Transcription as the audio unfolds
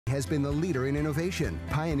has been the leader in innovation,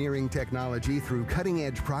 pioneering technology through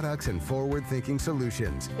cutting-edge products and forward-thinking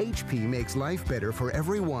solutions. HP makes life better for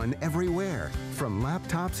everyone, everywhere. From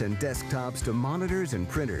laptops and desktops to monitors and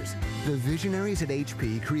printers, the visionaries at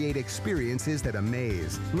HP create experiences that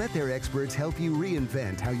amaze. Let their experts help you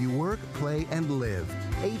reinvent how you work, play, and live.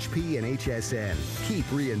 HP and HSN. Keep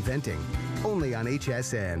reinventing. Only on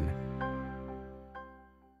HSN.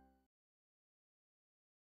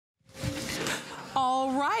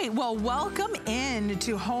 All right, well, welcome in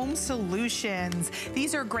to Home Solutions.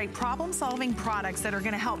 These are great problem-solving products that are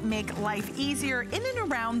gonna help make life easier in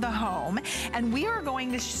and around the home. And we are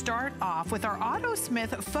going to start off with our Otto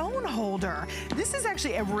Smith phone holder. This is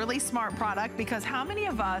actually a really smart product because how many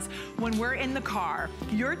of us, when we're in the car,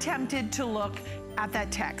 you're tempted to look at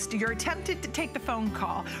that text, you're tempted to take the phone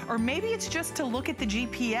call, or maybe it's just to look at the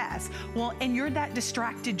GPS. Well, and you're that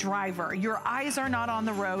distracted driver. Your eyes are not on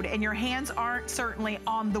the road and your hands aren't certainly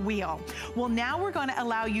on the wheel. Well, now we're gonna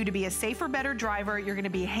allow you to be a safer, better driver. You're gonna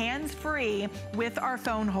be hands-free with our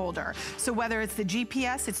phone holder. So whether it's the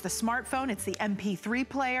GPS, it's the smartphone, it's the MP3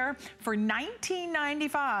 player, for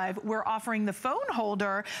 $19.95, we're offering the phone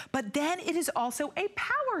holder, but then it is also a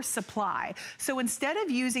power supply. So instead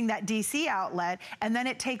of using that DC outlet, and then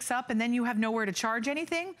it takes up and then you have nowhere to charge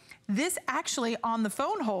anything, this actually on the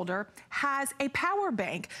phone holder has a power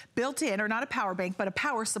bank built in, or not a power bank, but a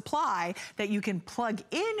power supply that you can plug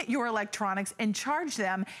in your electronics and charge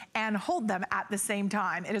them and hold them at the same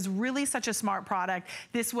time. It is really such a smart product.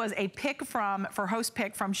 This was a pick for host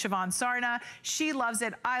pick from Siobhan Sarna. She loves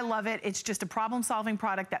it, I love it. It's just a problem-solving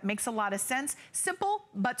product that makes a lot of sense, simple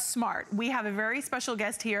but smart. We have a very special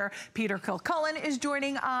guest here. Peter Kilcullen is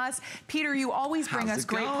joining us. Peter, you always bring us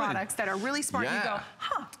great products that are really smart. Yeah. You go,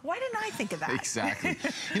 huh, why didn't I think of that? Exactly.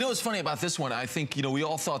 You know what's funny about this one? I think, you know, we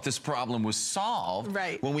all thought this problem was solved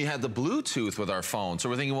when we had the Bluetooth with our phone. So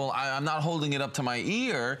we're thinking, well, I'm not holding it up to my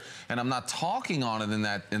ear and I'm not talking on it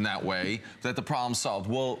in that way, that the problem's solved.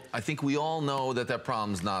 Well, I think we all know that that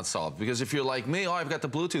problem's not solved, because if you're like me, oh, I've got the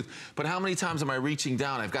Bluetooth, but how many times am I reaching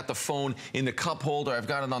down? I've got the phone in the cup holder, I've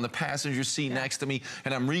got it on the passenger seat next to me,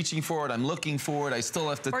 and I'm reaching for it, I'm looking for it, I still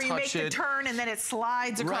have to touch it. Or you make the turn and then it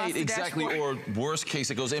slides across the exactly. dashboard. Or worst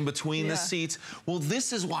case, it goes in between the seats. Well,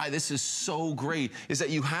 this is why this is so great, is that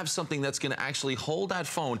you have something that's gonna actually hold that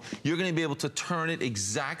phone. You're gonna be able to turn it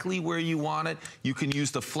exactly where you want it. You can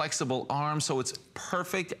use the flexible arm, so it's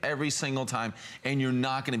perfect every single time, and you're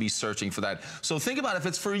not gonna be searching for that. So think about if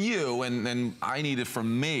it's for you, and I need it for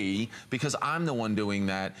me, because I'm the one doing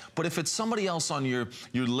that. But if it's somebody else on your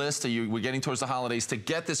list, or we're getting towards the holidays, to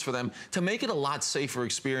get this for them, to make it a lot safer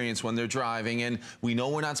experience when they're driving. And we know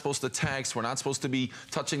we're not supposed to text, we're not supposed to be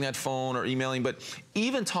touching that phone or emailing, but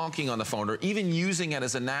even talking on the phone or even using it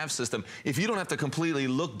as a nav system, if you don't have to completely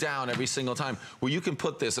look down every single time, where you can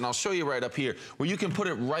put this, and I'll show you right up here, where you can put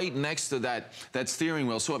it right next to that steering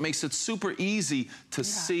wheel, so it makes it super easy to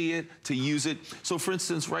see it, to use it. So for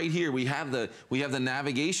instance, right here, we have the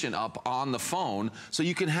navigation up on the phone, so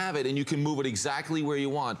you can have it and you can move it exactly where you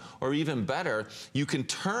want, or even better, you can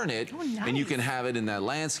turn it and you can have it in that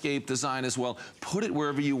landscape design as well. Put it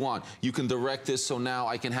wherever you want. You can direct this, so now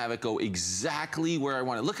I can have it go exactly where I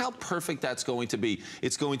want it. Look how perfect that's going to be.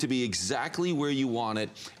 It's going to be exactly where you want it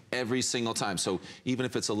every single time. So even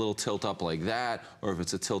if it's a little tilt up like that, or if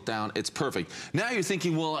it's a tilt down, it's perfect. Now you're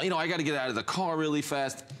thinking, well, you know, I got to get out of the car really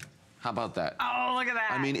fast. How about that? Oh, look at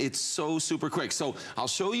that. I mean, it's so super quick. So I'll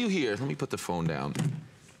show you here. Let me put the phone down.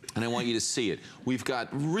 And I want you to see it. We've got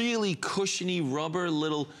really cushiony rubber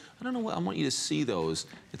little, I don't know what, I want you to see those.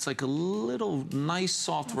 It's like a little nice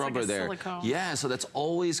soft rubber like there. Silicone. Yeah, so that's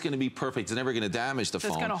always gonna be perfect. It's never gonna damage the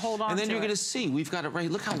phone. It's gonna hold on and then to you're it. gonna see, we've got it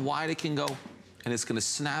right, look how wide it can go. And it's gonna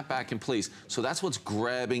snap back in place. So that's what's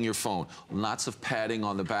grabbing your phone. Lots of padding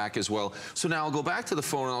on the back as well. So now I'll go back to the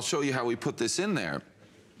phone and I'll show you how we put this in there.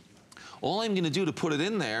 All I'm gonna do to put it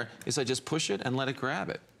in there is I just push it and let it grab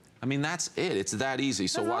it. I mean, that's it. It's that easy.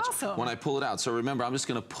 So watch when I pull it out. So remember, I'm just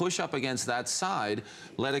going to push up against that side,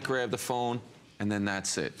 let it grab the phone, and then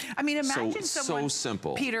that's it. I mean, imagine someone, so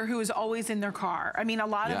simple, Peter, who is always in their car. I mean, a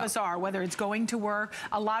lot of us are, whether it's going to work.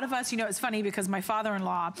 A lot of us, you know, it's funny because my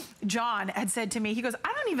father-in-law, John, had said to me, he goes,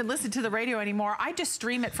 I don't even listen to the radio anymore. I just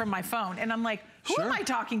stream it from my phone. And I'm like, who am I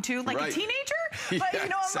talking to? Like a teenager? But yeah, you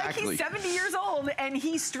know, I'm like, he's 70 years old and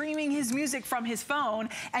he's streaming his music from his phone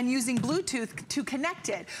and using Bluetooth to connect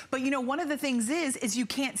it. But you know, one of the things is you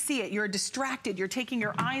can't see it. You're distracted. You're taking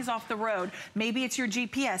your eyes off the road. Maybe it's your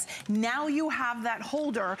GPS. Now you have that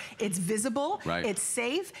holder. It's visible. Right. It's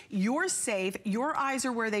safe. You're safe. Your eyes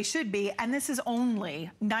are where they should be. And this is only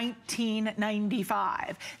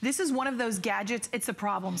 $19.95. This is one of those gadgets. It's a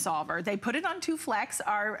problem solver. They put it on 2 Flex.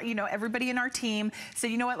 Everybody in our team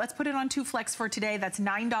said, you know what, let's put it on 2 Flex for today. That's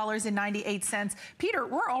 $9.98. Peter,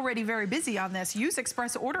 we're already very busy on this. Use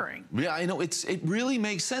express ordering. Yeah, I know, it really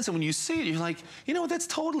makes sense. And when you see it, you're like, you know, that's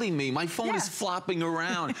totally me. My phone is flopping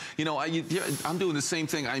around. You know, I'm doing the same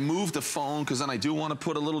thing. I move the phone because then I do want to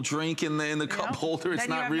put a little drink in the cup holder. It's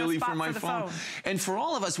not really for my phone. And for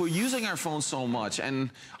all of us, we're using our phone so much.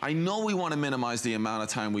 And I know we want to minimize the amount of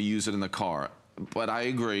time we use it in the car. But I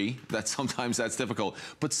agree that sometimes that's difficult.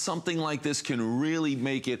 But something like this can really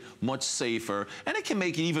make it much safer, and it can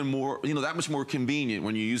make it even more, you know, that much more convenient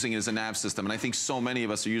when you're using it as a nav system. And I think so many of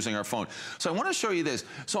us are using our phone. So I want to show you this.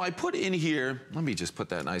 So I put in here, let me just put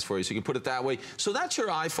that nice for you so you can put it that way. So that's your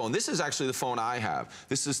iPhone. This is actually the phone I have.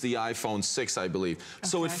 This is the iPhone 6, I believe. Okay.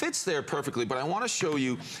 So it fits there perfectly, but I want to show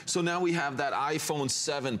you. So now we have that iPhone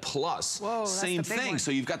 7 Plus. Whoa, same thing. So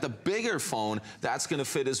you've got the bigger phone. That's going to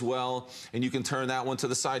fit as well, and you can turn that one to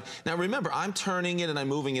the side. Now remember, I'm turning it and I'm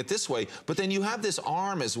moving it this way, but then you have this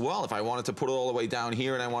arm as well. If I wanted to put it all the way down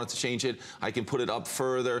here and I wanted to change it, I can put it up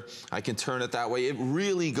further. I can turn it that way. It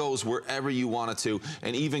really goes wherever you want it to,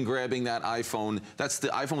 and even grabbing that iPhone, that's the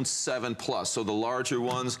iPhone 7 Plus, so the larger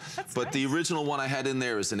ones. But nice. The original one I had in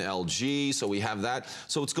there is an LG, so we have that.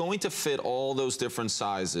 So it's going to fit all those different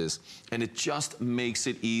sizes, and it just makes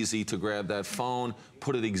it easy to grab that phone,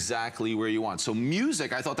 put it exactly where you want. So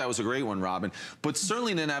music, I thought that was a great one, Robin, but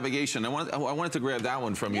certainly the navigation, I wanted to grab that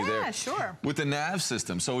one from you there. Yeah, sure. With the nav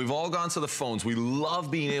system. So we've all gone to the phones. We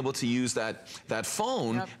love being able to use that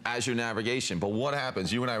phone as your navigation. But what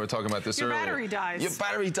happens? You and I were talking about this earlier. Your battery dies. Your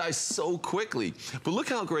battery dies so quickly. But look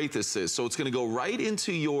how great this is. So it's going to go right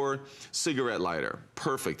into your cigarette lighter.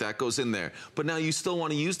 Perfect. That goes in there. But now you still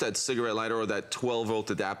want to use that cigarette lighter or that 12-volt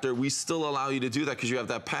adapter. We still allow you to do that because you have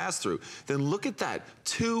that pass-through. Then look at that.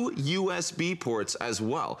 2 USB ports as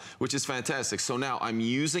well, which is fantastic. So now I'm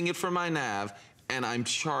using it for my nav, and I'm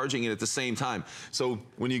charging it at the same time. So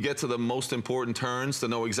when you get to the most important turns to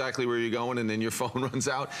know exactly where you're going and then your phone runs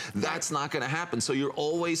out, that's not gonna happen. So you're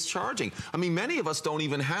always charging. I mean, many of us don't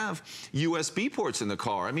even have USB ports in the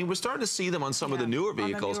car. I mean, we're starting to see them on some of the newer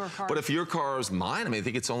vehicles. But if your car is mine, I mean, I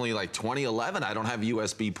think it's only like 2011, I don't have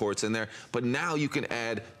USB ports in there. But now you can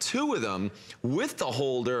add 2 of them with the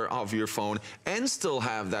holder of your phone and still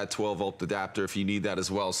have that 12-volt adapter if you need that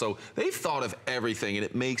as well. So they've thought of everything, and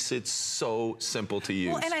it makes it so simple to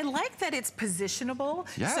use. Well, and I like that it's positionable.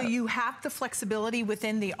 Yeah. So you have the flexibility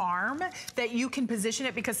within the arm that you can position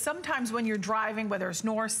it, because sometimes when you're driving, whether it's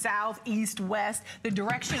north, south, east, west, the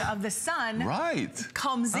direction of the sun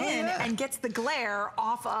comes in and gets the glare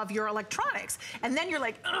off of your electronics. And then you're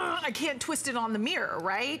like, I can't twist it on the mirror,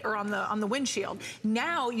 right? Or on the windshield.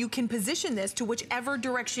 Now you can position this to whichever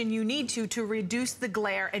direction you need to reduce the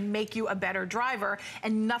glare and make you a better driver,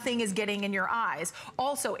 and nothing is getting in your eyes.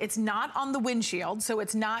 Also, it's not on the windshield, so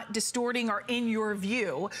it's not distorting or in your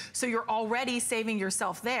view, so you're already saving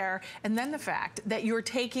yourself there. And then the fact that you're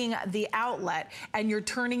taking the outlet and you're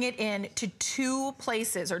turning it in to 2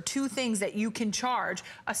 places or 2 things that you can charge: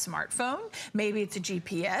 a smartphone, maybe it's a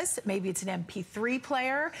GPS, maybe it's an MP3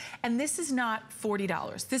 player, and this is not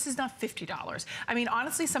 $40, this is not $50. I mean,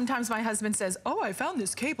 honestly, sometimes my husband says, oh, I found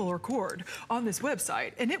this cable or cord on this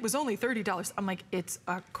website and it was only $30. I'm like, it's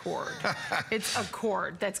a cord. It's a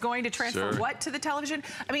cord that's going to transfer what to the television?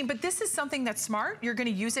 I mean, but this is something that's smart. You're going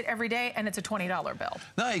to use it every day, and it's a $20 bill.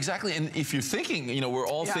 No, exactly. And if you're thinking, you know, we're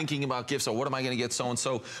all thinking about gifts, or what am I going to get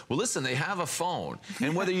so-and-so? Well, listen, they have a phone.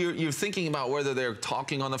 And whether you're thinking about whether they're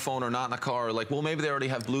talking on the phone or not in the car, or like, well, maybe they already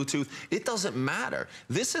have Bluetooth, it doesn't matter.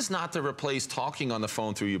 This is not to replace talking on the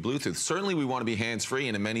phone through your Bluetooth. Certainly, we want to be hands-free,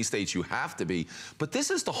 and in many states, you have to be. But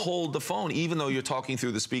this is to hold the phone, even though you're talking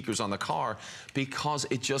through the speakers on the car, because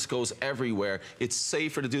it just goes everywhere. It's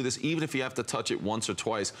safer to do this, even if you have to touch it once or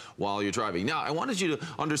twice while you're driving. Now, I wanted you to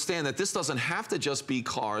understand that this doesn't have to just be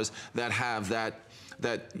cars that have that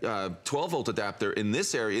 12-volt adapter in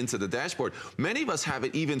this area into the dashboard. Many of us have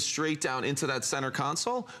it even straight down into that center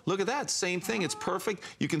console. Look at that, same thing, it's perfect.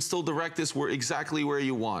 You can still direct this exactly where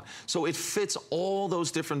you want. So it fits all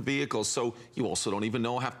those different vehicles. So you also don't even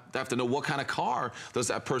have to know what kind of car does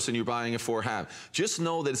that person you're buying it for have. Just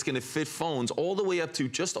know that it's gonna fit phones all the way up to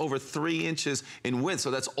just over 3 inches in width.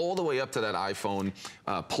 So that's all the way up to that iPhone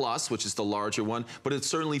Plus, which is the larger one, but it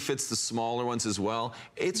certainly fits the smaller ones as well.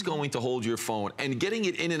 It's going to hold your phone, and getting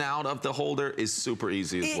it in and out of the holder is super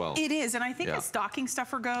easy as well. It is, and I think as stocking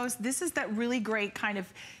stuffer goes, this is that really great kind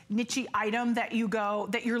of niche item that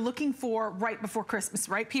you're looking for right before Christmas,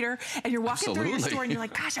 right, Peter? And you're walking through your store and you're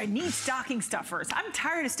like, gosh, I need stocking stuffers. I'm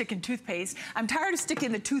tired of sticking toothpaste. I'm tired of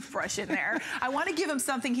sticking the toothbrush in there. I want to give him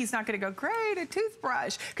something he's not going to go, great, a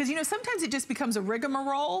toothbrush. Because, you know, sometimes it just becomes a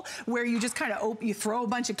rigmarole where you just kind of you throw a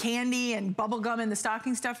bunch of candy and bubble gum in the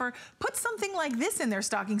stocking stuffer. Put something like this in their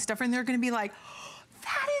stocking stuffer and they're going to be like,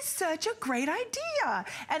 that is such a great idea.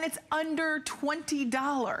 And it's under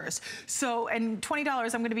 $20. So, and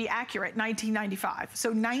 $20, I'm gonna be accurate, $19.95.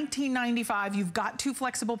 So $19.95, you've got 2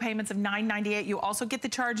 flexible payments of $9.98. You also get the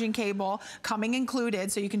charging cable coming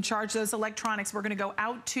included, so you can charge those electronics. We're gonna go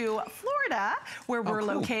out to Florida, where we're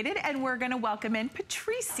located, and we're gonna welcome in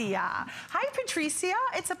Patricia. Hi, Patricia,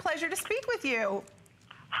 it's a pleasure to speak with you.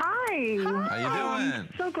 Hi. How you doing? I'm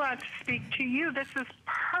so glad to speak to you. This is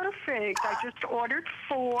perfect. I just ordered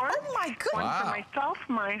 4. Oh my goodness. One for myself,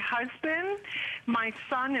 my husband, my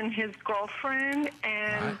son, and his girlfriend.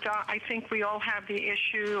 And I think we all have the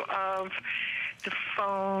issue of the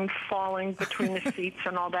phone falling between the seats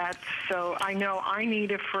and all that. So I know I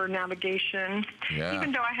need it for navigation. Yeah.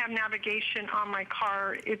 Even though I have navigation on my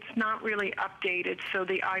car, it's not really updated. So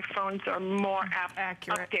the iPhones are more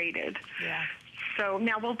accurate. Updated. Yeah. So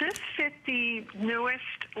now, will this fit the newest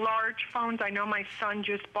large phones? I know my son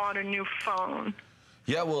just bought a new phone.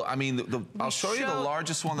 Yeah, well, I mean, I'll show you the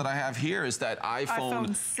largest one that I have here is that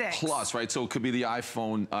iPhone 6 Plus, right? So it could be the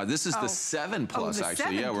iPhone, this is the 7 Plus,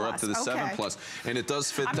 actually. Yeah, we're up to the 7 Plus, and it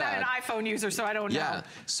does fit that. I'm not an iPhone user, so I don't know. Yeah,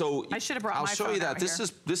 so I should have brought I'll my show phone you that. out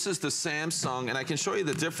This is the Samsung, and I can show you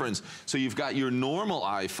the difference. So you've got your normal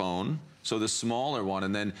iPhone, so the smaller one,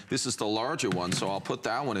 and then this is the larger one, so I'll put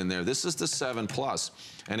that one in there. This is the 7 Plus,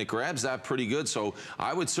 and it grabs that pretty good, so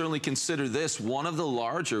I would certainly consider this one of the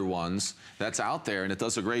larger ones that's out there, and it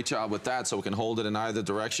does a great job with that, so it can hold it in either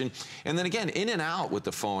direction. And then again, in and out with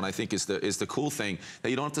the phone, I think is the cool thing,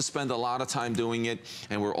 that you don't have to spend a lot of time doing it,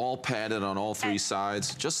 and we're all padded on all 3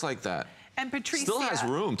 sides, just like that. And Patricia still has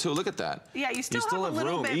room too. Look at that. Yeah, you still have a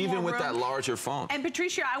little bit even more with that larger phone. And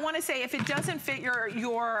Patricia, I want to say, if it doesn't fit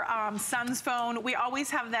your son's phone, we always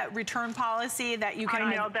have that return policy that you can.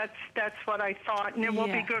 I know, that's what I thought, and it will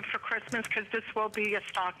be good for Christmas because this will be a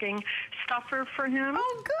stocking stuffer for him.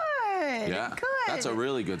 Oh, good. Yeah, good. That's a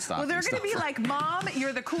really good stocking stuffer. Well, they're going to be like, Mom,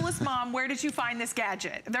 you're the coolest mom. Where did you find this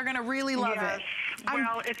gadget? They're going to really love it.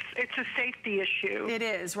 Well, it's a safety issue. It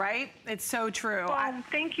is, right? It's so true. Well,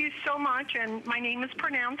 thank you so much, and my name is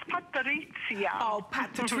pronounced Patricia. Oh,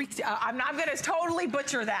 Patricia. I'm going to totally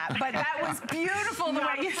butcher that, but that was beautiful the way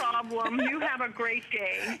you... No problem. You have a great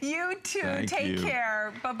day. You too. Take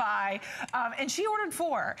care. Bye-bye. And she ordered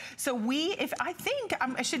 4. So I think,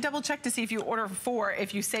 I should double check to see if you order 4,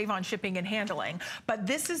 if you save on shipping and handling. But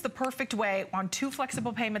this is the perfect way on 2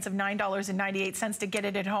 flexible payments of $9.98 to get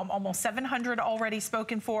it at home. Almost 700 already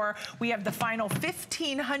spoken for. We have the final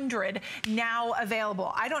 1,500 now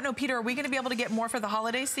available. I don't know, Peter, are we going to be able to get more for the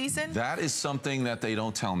holiday season? That is something that they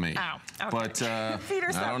don't tell me. Oh, okay. But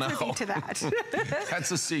Peter's I don't not know. privy to that.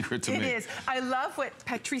 That's a secret to me. It is. I love what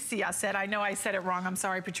Patricia said. I know I said it wrong. I'm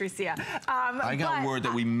sorry, Patricia. I got word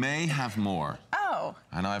that we may have more. Oh.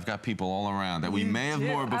 I know I've got people all around that we may have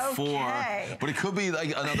more before, but it could be like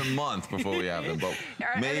another month before we have them, but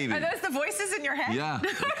maybe. Are those the voices in your head? Yeah,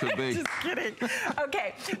 it could be. Just kidding.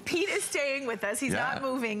 Okay, Pete is staying with us. He's not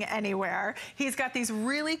moving anywhere. He's got these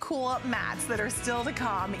really cool mats that are still to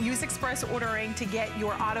come. Use express ordering to get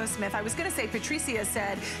your AutoSmith. I was going to say, Patricia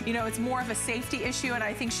said, you know, it's more of a safety issue, and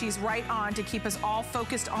I think she's right on to keep us all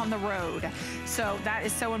focused on the road. So that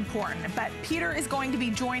is so important. But Peter is going to be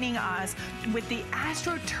joining us with the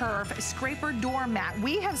AstroTurf Scraper Door Mat.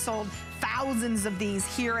 We have sold thousands of these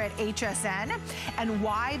here at HSN. And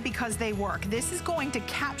why? Because they work. This is going to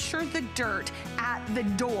capture the dirt at the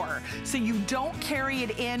door. So you don't carry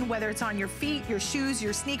it in, whether it's on your feet, your shoes,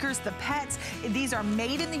 your sneakers, the pets. These are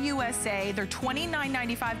made in the USA. They're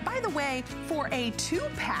 $29.95. By the way, for a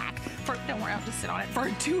 2-pack, don't worry, I'll just sit on it, for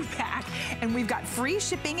a 2-pack. And we've got free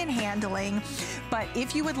shipping and handling. But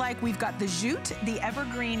if you would like, we've got the jute, the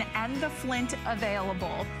evergreen, and the flint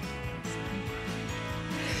available.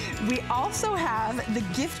 We also have the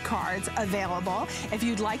gift cards available. If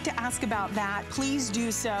you'd like to ask about that, please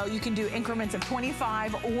do so. You can do increments of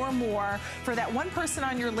 25 or more for that one person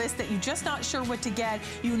on your list that you're just not sure what to get.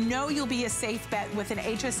 You know you'll be a safe bet with an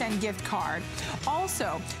HSN gift card.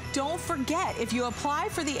 Also, don't forget, if you apply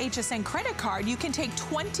for the HSN credit card, you can take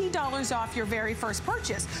 $20 off your very first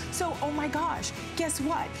purchase. So, oh my gosh, guess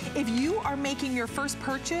what? If you are making your first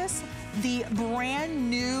purchase, the brand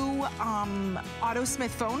new AutoSmith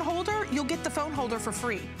phone holder, you'll get the phone holder for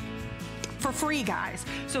free. For free, guys.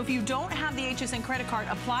 So if you don't have the HSN credit card,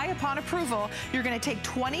 apply upon approval. You're gonna take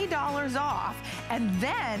 $20 off, and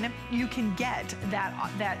then you can get that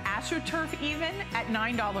AstroTurf even at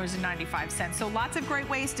 $9.95. So lots of great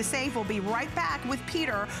ways to save. We'll be right back with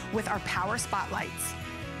Peter with our Power Spotlights.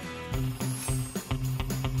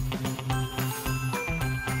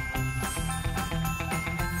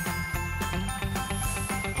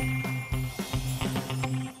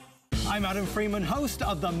 I'm Adam Freeman, host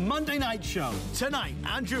of the Monday Night Show. Tonight,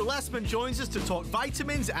 Andrew Lessman joins us to talk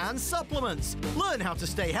vitamins and supplements. Learn how to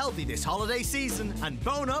stay healthy this holiday season and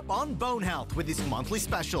bone up on bone health with his monthly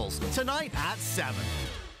specials. Tonight at 7.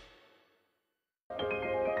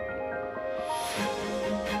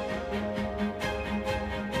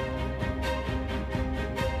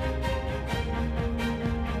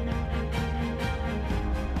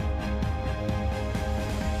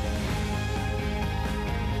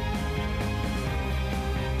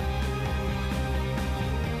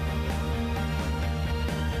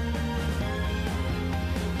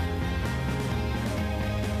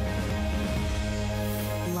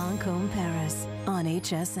 Paris on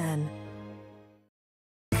HSN.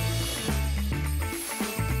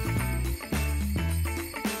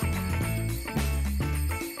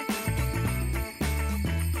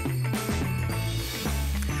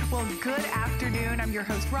 Well, good afternoon. I'm your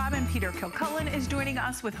host, Robin. Peter Kilcullen is joining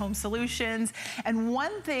us with Home Solutions. And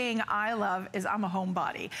one thing I love is I'm a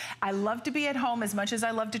homebody. I love to be at home as much as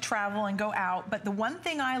I love to travel and go out. But the one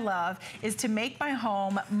thing I love is to make my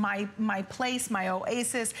home my place, my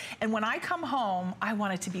oasis. And when I come home, I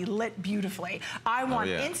want it to be lit beautifully. I want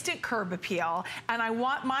instant curb appeal. And I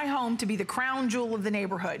want my home to be the crown jewel of the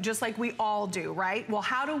neighborhood, just like we all do, right? Well,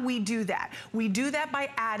 how do we do that? We do that by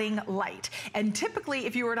adding light. And typically,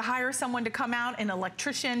 if you were to hire someone to come out, an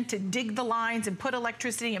electrician, to dig the lines and put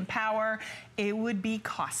electricity and power, it would be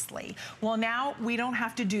costly. Well, now we don't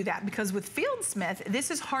have to do that, because with Fieldsmith,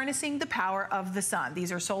 this is harnessing the power of the sun.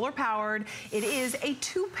 These are solar powered. It is a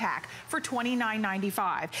 2-pack for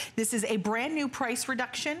 $29.95. This is a brand new price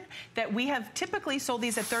reduction that we have typically sold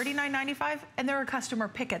these at $39.95, and they're a customer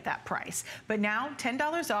pick at that price. But now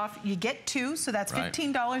 $10 off, you get 2, so that's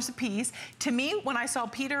 $15 a piece. To me, when I saw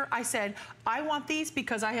Peter, I said, I want these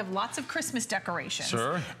because I have lots of Christmas decorations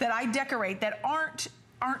that I decorate that aren't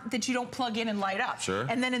that you don't plug in and light up.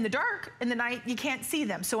 And then in the dark, in the night, you can't see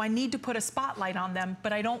them. So I need to put a spotlight on them,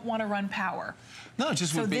 but I don't want to run power. No, it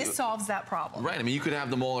just so this solves that problem. Right. I mean, you could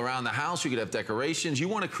have them all around the house. You could have decorations. You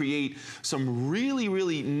want to create some really,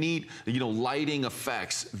 really neat, lighting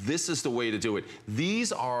effects. This is the way to do it.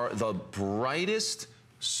 These are the brightest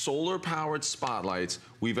solar-powered spotlights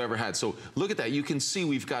we've ever had. So look at that. You can see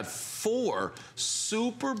we've got 4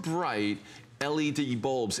 super bright LED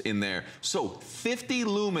bulbs in there. So 50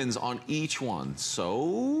 lumens on each one.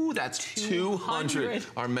 So that's 200.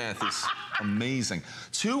 Our math is amazing.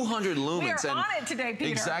 200 lumens. We are on it today,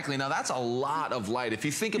 Peter. Exactly. Now that's a lot of light. If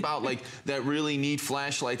you think about like that really neat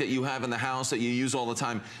flashlight that you have in the house that you use all the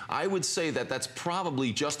time, I would say that that's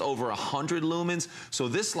probably just over 100 lumens. So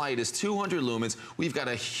this light is 200 lumens. We've got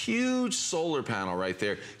a huge solar panel right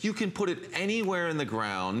there. You can put it anywhere in the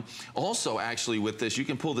ground. Also, actually, with this, you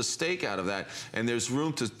can pull the stake out of that, and there's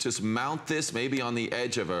room to just mount this maybe on the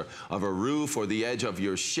edge of a roof or the edge of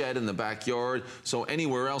your shed in the backyard. So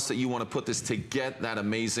anywhere else that you want to put this to get that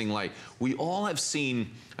amazing light. We all have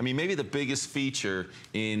seen, I mean, maybe the biggest feature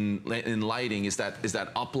in lighting is that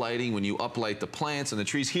uplighting, when you uplight the plants and the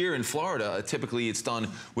trees. Here in Florida, typically it's done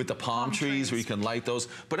with the palm trees where you can light those.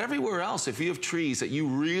 But everywhere else, if you have trees that you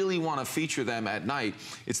really want to feature them at night,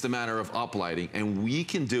 it's the matter of uplighting. And we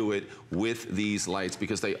can do it with these lights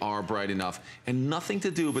because they are bright enough. And nothing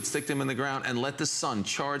to do but stick them in the ground and let the sun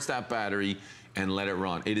charge that battery and let it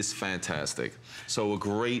run. It is fantastic. So a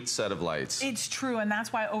great set of lights. It's true, and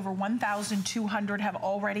that's why over 1,200 have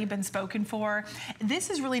already been spoken for. This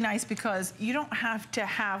is really nice because you don't have to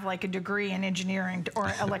have like a degree in engineering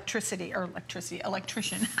or electrician.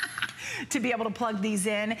 to be able to plug these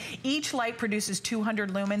in. Each light produces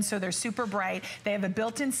 200 lumens, so they're super bright. They have a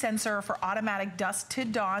built-in sensor for automatic dusk to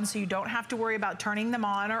dawn, so you don't have to worry about turning them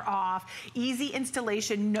on or off. Easy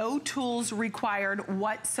installation, no tools required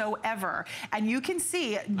whatsoever. And you can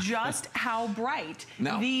see just how bright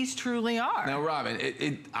these truly are. Now,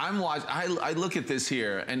 Robin, I look at this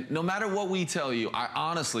here, and no matter what we tell you, I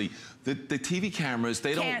honestly, the TV cameras,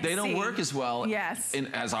 they don't work as well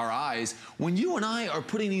as our eyes. When you and I are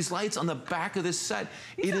putting these lights on the back of this set,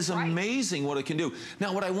 it is amazing what it can do.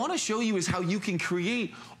 Now, what I want to show you is how you can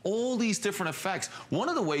create all these different effects. One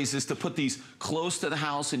of the ways is to put these close to the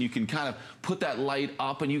house, and you can kind of put that light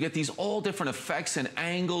up, and you get these all different effects and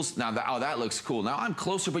angles. Now, that looks cool. Now I'm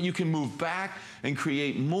closer, but you can move back and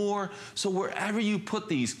create more. So wherever you put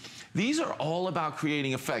these are all about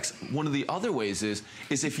creating effects. One of the other ways is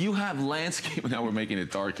if you have landscape, now we're making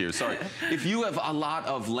it dark here, sorry. If you have a lot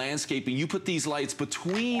of landscaping, you put these lights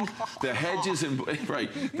between the hedges and,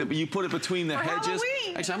 you put it between the hedges.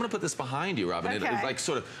 Halloween. Actually, I'm gonna put this behind you, Robin. It like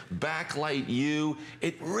sort of backlight you.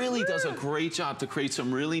 It really does a great job to create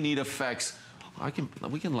some really neat effects.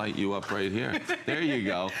 We can light you up right here. There you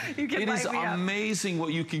go. It is amazing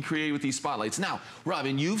what you can create with these spotlights. Now,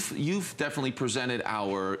 Robin, you've definitely presented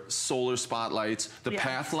our solar spotlights, the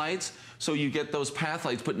path lights. So you get those path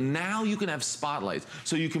lights, but now you can have spotlights.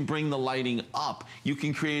 So you can bring the lighting up. You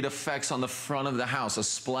can create effects on the front of the house, a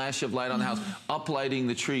splash of light on the house, uplighting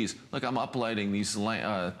the trees. Look, I'm uplighting these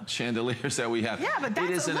chandeliers that we have. Yeah, but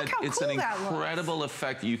that's, it's an incredible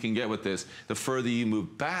effect that you can get with this. The further you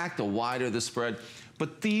move back, the wider the spread.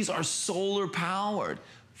 But these are solar powered,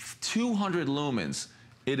 200 lumens.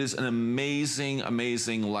 It is an amazing,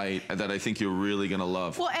 amazing light that I think you're really gonna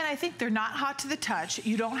love. Well, and I think they're not hot to the touch.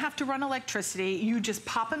 You don't have to run electricity. You just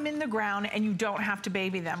pop them in the ground and you don't have to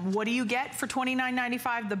baby them. What do you get for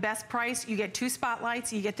 $29.95, the best price? You get 2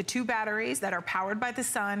 spotlights, you get the 2 batteries that are powered by the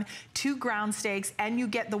sun, 2 ground stakes, and you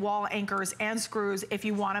get the wall anchors and screws if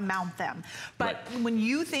you wanna mount them. But when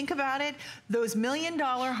you think about it, those $1 million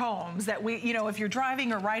homes that if you're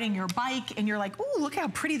driving or riding your bike and you're like, ooh, look how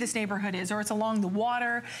pretty this neighborhood is, or it's along the water,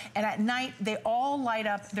 and at night, they all light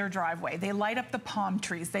up their driveway. They light up the palm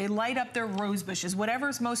trees. They light up their rose bushes,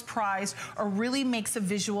 whatever's most prized or really makes a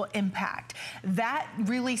visual impact. That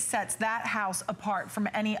really sets that house apart from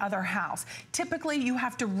any other house. Typically, you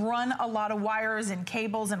have to run a lot of wires and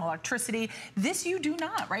cables and electricity. This you do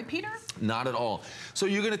not, right, Peter? Not at all. So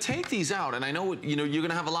you're gonna take these out, and I know, you're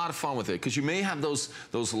gonna have a lot of fun with it, because you may have those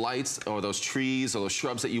lights or those trees or those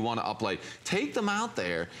shrubs that you wanna uplight. Take them out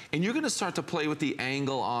there, and you're gonna start to play with the angle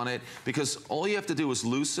on it, because all you have to do is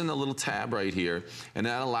loosen the little tab right here, and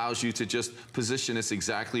that allows you to just position this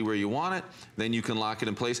exactly where you want it. Then you can lock it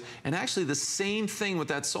in place. And actually the same thing with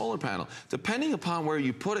that solar panel. Depending upon where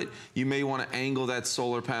you put it, you may want to angle that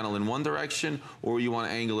solar panel in one direction, or you want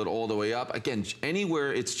to angle it all the way up. Again,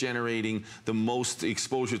 anywhere it's generating the most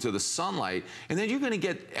exposure to the sunlight, and then you're going to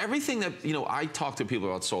get everything that, I talk to people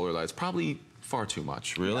about solar lights, probably far too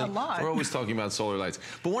much, really. A lot. We're always talking about solar lights.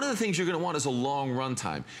 But one of the things you're gonna want is a long run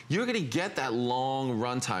time. You're gonna get that long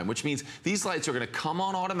run time, which means these lights are gonna come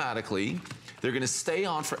on automatically. They're gonna stay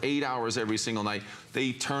on for 8 hours every single night.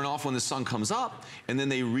 They turn off when the sun comes up, and then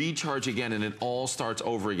they recharge again, and it all starts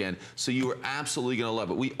over again. So you are absolutely gonna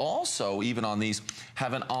love it. We also, even on these,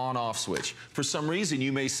 have an on-off switch. For some reason,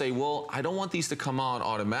 you may say, well, I don't want these to come on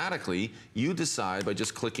automatically. You decide by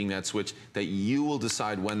just clicking that switch that you will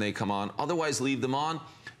decide when they come on. Otherwise, leave them on.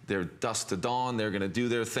 They're dusk to dawn, they're gonna do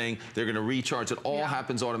their thing, they're gonna recharge, it all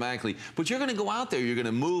happens automatically. But you're gonna go out there, you're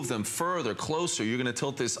gonna move them further, closer, you're gonna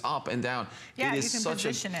tilt this up and down. Yeah, it is you can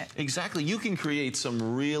position it. Exactly, you can create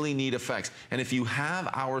some really neat effects. And if you have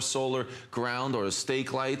our solar ground or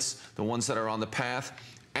stake lights, the ones that are on the path,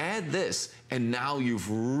 add this, and now you've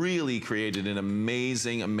really created an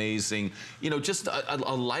amazing, amazing, just a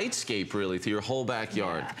lightscape, really, to your whole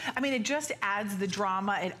backyard. Yeah. I mean, it just adds the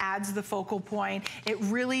drama. It adds the focal point. It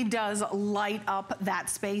really does light up that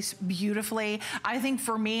space beautifully. I think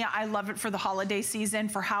for me, I love it for the holiday season,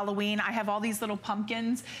 for Halloween. I have all these little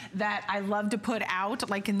pumpkins that I love to put out,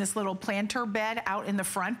 like in this little planter bed out in the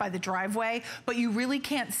front by the driveway, but you really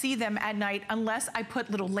can't see them at night unless I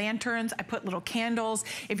put little lanterns, I put little candles.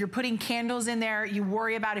 If you're putting candles candles in there. You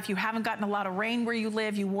worry about if you haven't gotten a lot of rain where you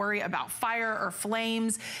live, you worry about fire or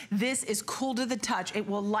flames. This is cool to the touch. It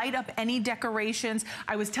will light up any decorations.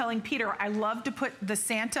 I was telling Peter, I love to put the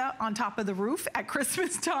Santa on top of the roof at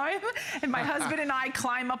Christmas time, and my husband and I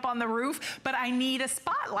climb up on the roof, but I need a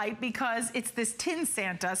spotlight because it's this tin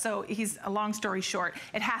Santa, so he's, a long story short,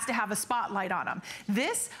 it has to have a spotlight on him.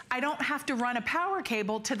 This, I don't have to run a power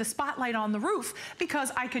cable to the spotlight on the roof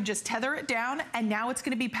because I could just tether it down, and now it's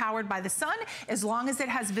gonna be powered by the sun. As long as it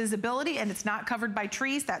has visibility and it's not covered by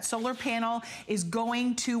trees, that solar panel is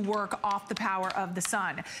going to work off the power of the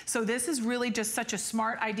sun. So this is really just such a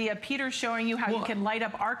smart idea. Peter's showing you how you can light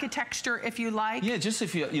up architecture if you like. Yeah, just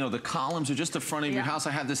if you know, the columns are just the front of your house.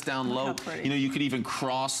 I have this down low. You know, you could even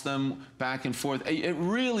cross them back and forth. It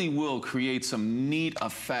really will create some neat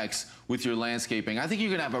effects with your landscaping. I think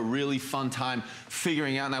you're gonna have a really fun time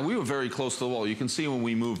figuring out. Now, we were very close to the wall. You can see when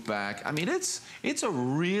we moved back. I mean, it's a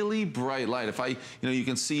really bright light. If you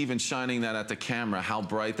can see even shining that at the camera, how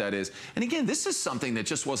bright that is. And again, this is something that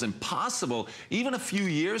just wasn't possible even a few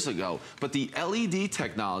years ago. But the LED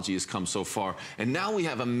technology has come so far. And now we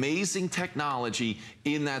have amazing technology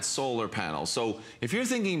in that solar panel. So if you're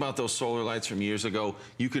thinking about those solar lights from years ago,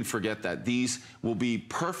 you can forget that. These will be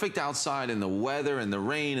perfect outside in the weather and the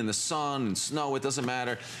rain and the sun and snow, it doesn't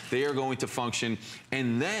matter. They are going to function,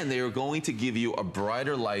 and then they are going to give you a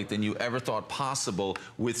brighter light than you ever thought possible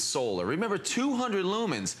with solar. Remember, 200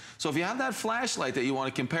 lumens. So if you have that flashlight that you want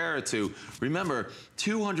to compare it to, remember,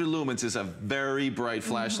 200 lumens is a very bright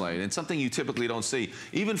flashlight, and something you typically don't see.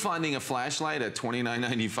 Even finding a flashlight at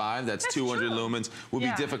 $29.95, that's 200 lumens, will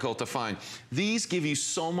be difficult to find. These give you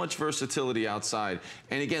so much versatility outside.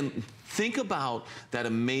 And again, think about that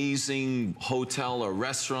amazing hotel or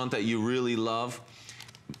restaurant that you really love.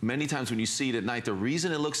 Many times when you see it at night, the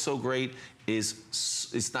reason it looks so great is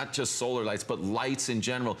it's not just solar lights, but lights in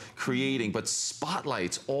general creating, but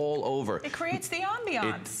spotlights all over. It creates the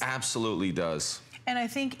ambiance. It absolutely does. And I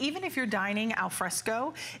think even if you're dining al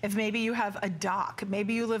fresco, if maybe you have a dock,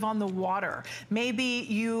 maybe you live on the water, maybe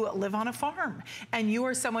you live on a farm, and you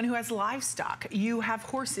are someone who has livestock, you have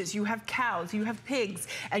horses, you have cows, you have pigs,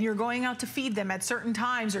 and you're going out to feed them at certain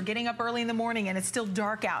times or getting up early in the morning and it's still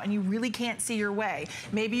dark out and you really can't see your way.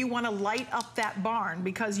 Maybe you want to light up that barn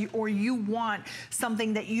because you want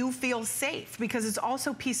something that you feel safe, because it's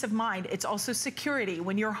also peace of mind. It's also security.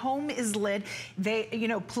 When your home is lit,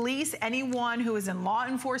 police, anyone who is in law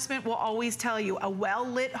enforcement will always tell you a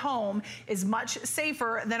well-lit home is much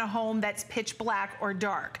safer than a home that's pitch black or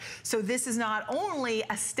dark. So this is not only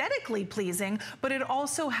aesthetically pleasing, but it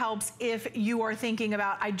also helps if you are thinking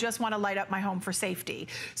about, I just want to light up my home for safety.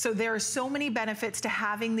 So there are so many benefits to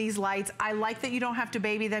having these lights. I like that you don't have to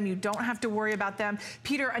baby them. You don't have to worry about them.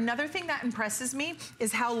 Peter, another thing that impresses me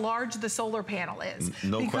is how large the solar panel is.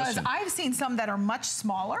 No question. Because I've seen some that are much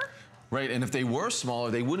smaller. Right, and if they were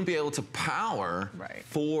smaller, they wouldn't be able to power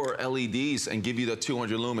 4 LEDs and give you the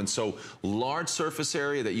 200 lumens. So large surface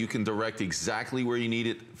area that you can direct exactly where you need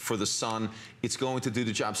it for the sun. It's going to do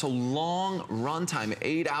the job. So long run time,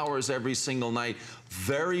 8 hours every single night.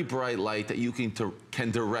 Very bright light that you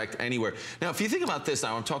can direct anywhere. Now, if you think about this,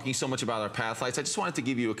 now I'm talking so much about our path lights. I just wanted to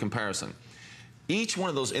give you a comparison. Each one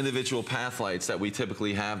of those individual path lights that we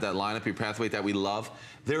typically have that line up your pathway that we love,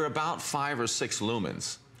 they're about 5 or 6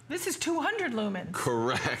 lumens. This is 200 lumens.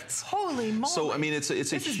 Correct. Holy moly. So, I mean, it's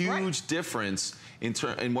a huge difference in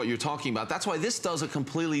what you're talking about. That's why this does a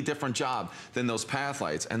completely different job than those path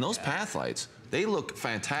lights. And those path lights, they look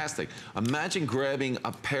fantastic. Imagine grabbing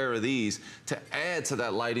a pair of these to add to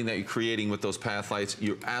that lighting that you're creating with those path lights.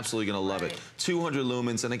 You're absolutely going to love it. 200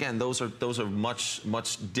 lumens, and again, those are much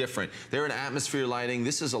different. They're an atmosphere lighting.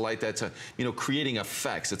 This is a light that's creating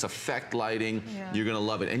effects. It's effect lighting. You're going to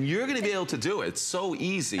love it, and you're going to be able to do it. It's so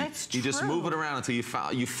easy. You just move it around until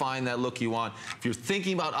you find that look you want. If you're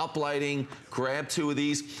thinking about uplighting, grab 2 of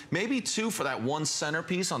these. Maybe 2 for that one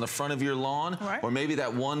centerpiece on the front of your lawn, or maybe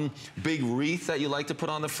that one big wreath that you like to put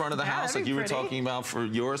on the front of the house, like you were talking about for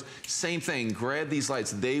yours. Same thing. Grab these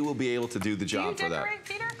lights. They will be able to do the job for that. Do you decorate,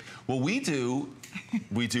 Peter? Well, we do.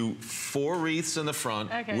 We do 4 wreaths in the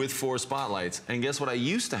front with 4 spotlights. And guess what I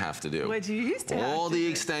used to have to do? What you used to all the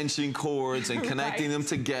extension cords and connecting them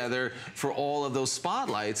together for all of those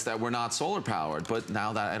spotlights that were not solar powered. But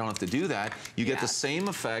now that I don't have to do that, you get the same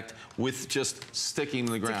effect with just sticking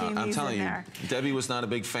to the ground. I'm telling you, Debbie was not a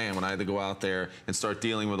big fan when I had to go out there and start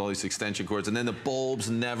dealing with all these extension cords. And then the bulbs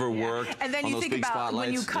never worked. And then on you those think big about spotlights.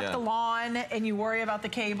 when you cut the lawn and you worry about the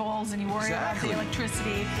cables and you worry about the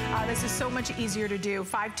electricity. This is so much easier easier to do.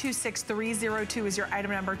 526302 is your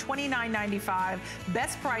item number, $29.95.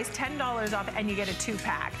 Best price, $10 off, and you get a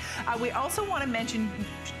 2-pack. We also want to mention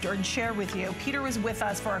and share with you, Peter was with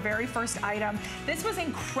us for our very first item. This was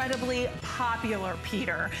incredibly popular,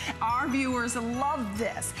 Peter. Our viewers love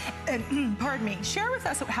this. And, pardon me, share with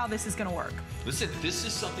us how this is going to work. Listen, this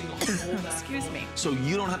is something to hold that Excuse phone. me. So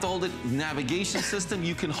you don't have to hold it. Navigation system,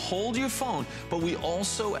 you can hold your phone, but we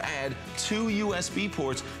also add 2 USB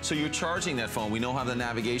ports, so you're charging that phone. We know how the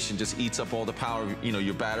navigation just eats up all the power, you know,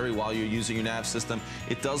 your battery while you're using your nav system.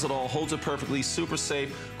 It does it all, holds it perfectly, super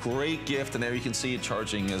safe, great gift, and there you can see it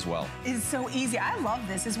charging as well. It's so easy. I love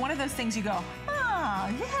this. It's one of those things you go,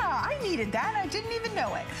 yeah, I needed that. I didn't even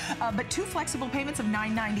know it. But 2 flexible payments of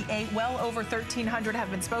 $9.98, well over $1,300 have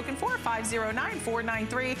been spoken for,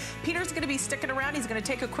 $509-493. Peter's going to be sticking around. He's going to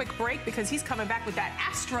take a quick break because he's coming back with that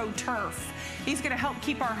AstroTurf. He's going to help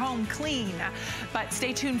keep our home clean. But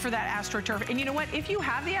stay tuned for that AstroTurf. And you know what? If you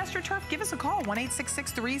have the AstroTurf, give us a call,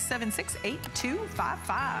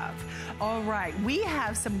 1-866-376-8255. All right, we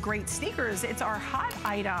have some great sneakers. It's our hot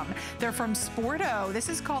item. They're from Sporto. This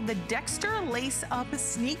is called the Dexter Lace Up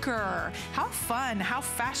Sneaker. How fun, how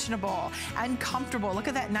fashionable and comfortable. Look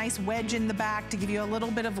at that nice wedge in the back to give you a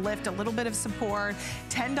little bit of lift, a little bit of support.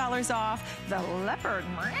 $10 off. The leopard,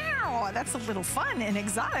 meow, that's a little fun and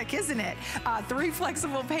exotic, isn't it? 3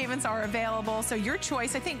 flexible payments are available, so your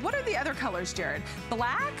choice. I think, what are the other colors, Jared?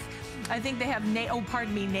 Black? I think they have,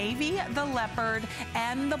 navy, the leopard,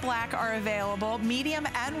 and the black are available. Medium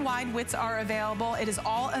and wide widths are available. It is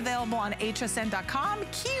all available on hsn.com.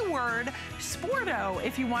 Keyword Sporto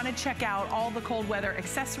if you want to check out all the cold weather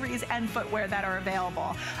accessories and footwear that are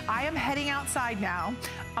available. I am heading outside now.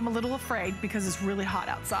 I'm a little afraid because it's really hot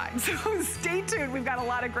outside. So stay tuned. We've got a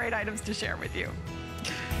lot of great items to share with you.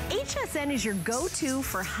 HSN is your go-to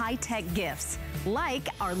for high-tech gifts, like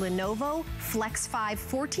our Lenovo Flex 5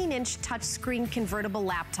 14-inch touchscreen convertible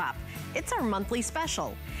laptop. It's our monthly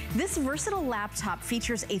special. This versatile laptop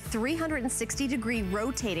features a 360-degree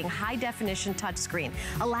rotating high-definition touchscreen,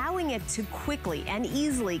 allowing it to quickly and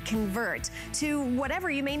easily convert to whatever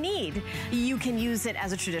you may need. You can use it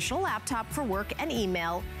as a traditional laptop for work and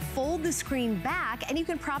email, fold the screen back, and you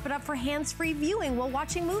can prop it up for hands-free viewing while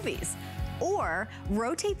watching movies. Or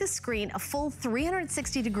rotate the screen a full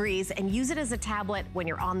 360 degrees and use it as a tablet when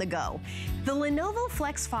you're on the go. The Lenovo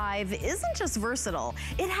Flex 5 isn't just versatile,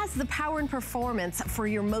 it has the power and performance for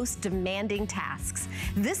your most demanding tasks.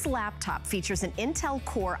 This laptop features an Intel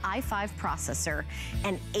Core i5 processor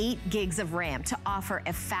and 8 gigs of RAM to offer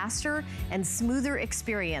a faster and smoother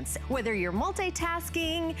experience. Whether you're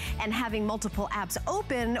multitasking and having multiple apps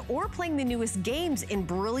open or playing the newest games in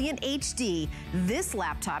brilliant HD, this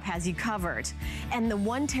laptop has you covered. And the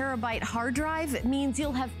 1 terabyte hard drive means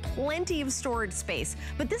you'll have plenty of storage space.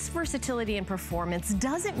 But this versatility and performance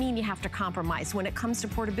doesn't mean you have to compromise when it comes to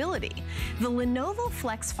portability. The Lenovo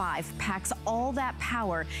Flex 5 packs all that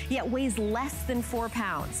power, yet weighs less than 4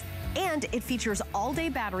 pounds. And it features all-day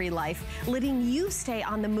battery life, letting you stay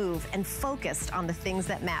on the move and focused on the things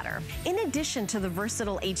that matter. In addition to the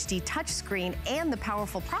versatile HD touchscreen and the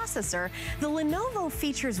powerful processor, the Lenovo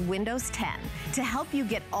features Windows 10 to help you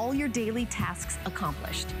get all your daily tasks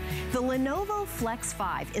accomplished. The Lenovo Flex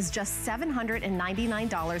 5 is just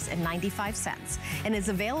 $799.95 and is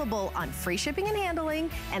available on free shipping and handling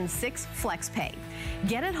and 6 Flex Pay.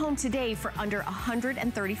 Get it home today for under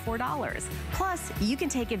 $134. Plus, you can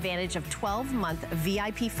take advantage of 12-month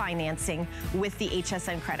VIP financing with the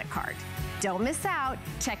HSN credit card. Don't miss out.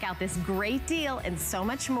 Check out this great deal and so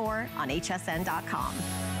much more on hsn.com.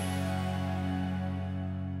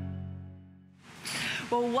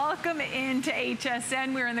 Well, welcome into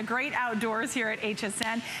HSN. We're in the great outdoors here at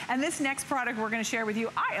HSN. And this next product we're going to share with you,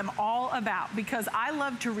 I am all about because I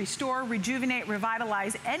love to restore, rejuvenate,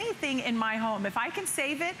 revitalize anything in my home. If I can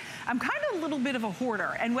save it, I'm kind of a little bit of a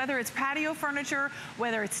hoarder. And whether it's patio furniture,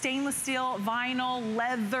 whether it's stainless steel, vinyl,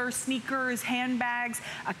 leather, sneakers, handbags,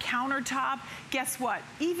 a countertop, guess what?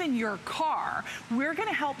 Even your car, we're going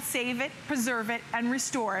to help save it, preserve it, and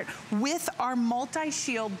restore it with our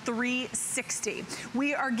Multi-Shield 360.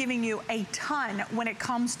 We are giving you a ton when it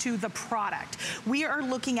comes to the product. We are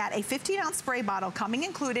looking at a 15-ounce spray bottle coming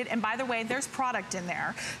included, and by the way, there's product in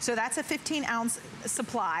there. So that's a 15-ounce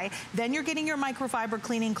supply. Then you're getting your microfiber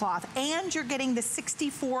cleaning cloth, and you're getting the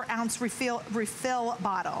 64-ounce refill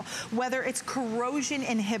bottle. Whether it's corrosion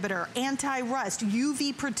inhibitor, anti-rust,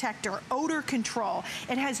 UV protector, odor control,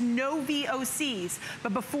 it has no VOCs.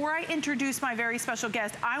 But before I introduce my very special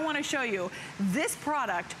guest, I want to show you this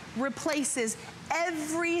product replaces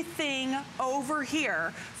everything over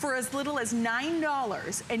here for as little as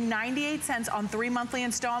 $9.98 on 3 monthly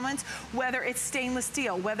installments, whether it's stainless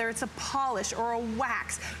steel, whether it's a polish or a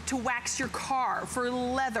wax, to wax your car, for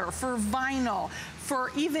leather, for vinyl,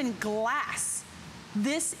 for even glass.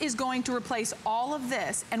 This is going to replace all of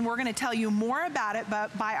this, and we're going to tell you more about it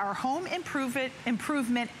by our home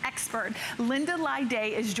improvement expert. Linda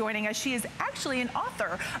Lyday is joining us. She is actually an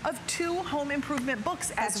author of 2 home improvement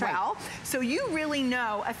books as well. So you really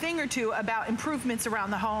know a thing or two about improvements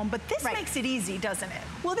around the home, but this makes it easy, doesn't it?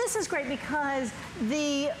 Well, this is great because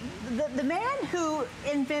the man who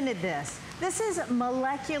invented this is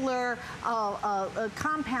molecular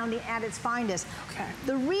compounding at its finest. Okay.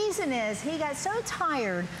 The reason is he got so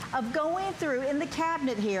tired of going through in the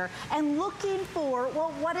cabinet here and looking for,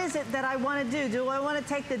 well, what is it that I want to do? Do I want to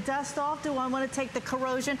take the dust off? Do I want to take the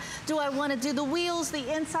corrosion? Do I want to do the wheels,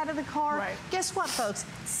 the inside of the car? Right. Guess what, folks?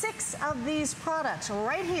 6 of these products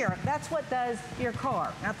right here, that's what does your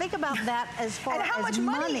car. Now think about that as far and how as much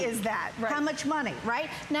money is that? Right. How much money, right?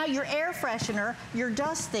 Now your air freshener, your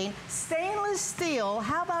dusting, stainless steel,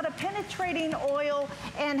 how about a penetrating oil,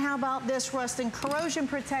 and how about this rust and corrosion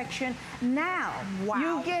protection? Now,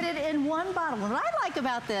 you get it in one bottle. What I like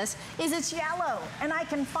about this is it's yellow, and I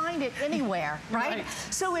can find it anywhere, right?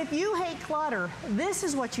 So if you hate clutter, this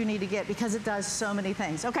is what you need to get because it does so many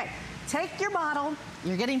things. Okay, take your bottle,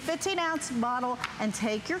 you're getting 15-ounce bottle, and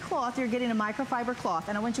take your cloth, you're getting a microfiber cloth,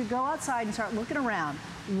 and I want you to go outside and start looking around.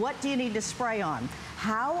 What do you need to spray on?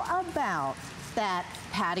 How about that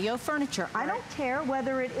patio furniture? I don't care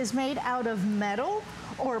whether it is made out of metal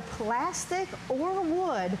or plastic or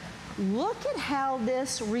wood. Look at how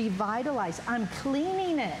this revitalized. I'm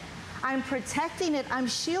cleaning it. I'm protecting it. I'm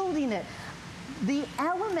shielding it. The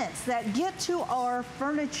elements that get to our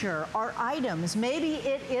furniture, our items, maybe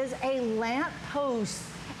it is a lamp post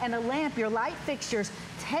and a lamp, your light fixtures.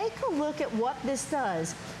 Take a look at what this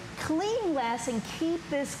does. Clean less and keep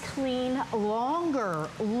this clean longer.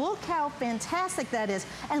 Look how fantastic that is.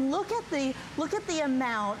 And look at the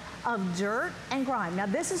amount of dirt and grime. Now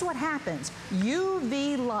this is what happens.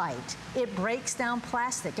 UV light, it breaks down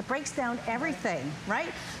plastic. It breaks down everything,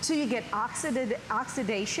 right? So you get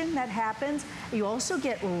oxidation that happens. You also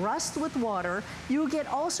get rust with water. You get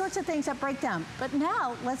all sorts of things that break down. But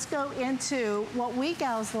now let's go into what we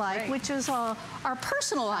gals like, which is our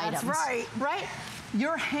personal items. That's right. Right?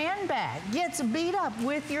 Your handbag gets beat up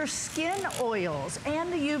with your skin oils and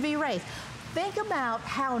the UV rays. Think about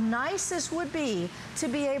how nice this would be to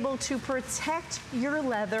be able to protect your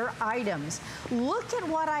leather items. Look at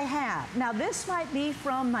what I have. Now this might be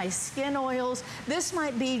from my skin oils. This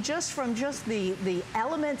might be just from the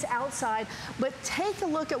elements outside, but take a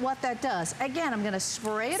look at what that does. Again, I'm gonna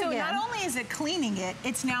spray it again. So not only is it cleaning it,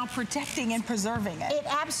 it's now protecting and preserving it. It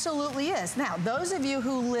absolutely is. Now, those of you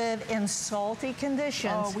who live in salty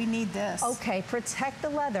conditions. Oh, we need this. Okay, protect the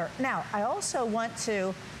leather. Now, I also want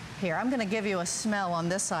to, here, I'm gonna give you a smell on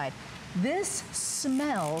this side. This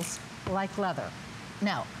smells like leather.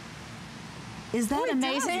 Now, is that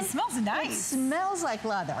amazing? It smells nice. It smells like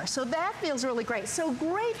leather. So that feels really great. So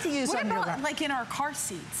great to use on your leather. What about like in our car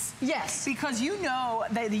seats? Yes. Because you know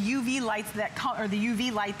that the UV lights that come, or the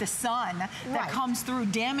UV light, the sun that comes through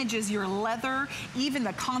damages your leather, even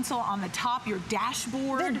the console on the top, your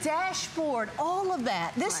dashboard. The dashboard, all of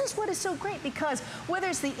that. This is what is so great because whether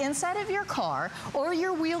it's the inside of your car or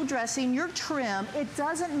your wheel dressing, your trim, it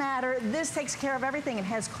doesn't matter. This takes care of everything. It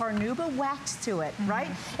has carnauba wax to it, right?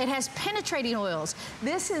 It has penetrating oils.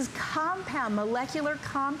 This is molecular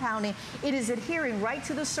compounding. It is adhering right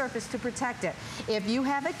to the surface to protect it. If you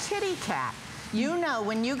have a kitty cat, you know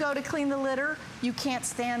when you go to clean the litter, you can't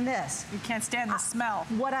stand this. You can't stand the smell.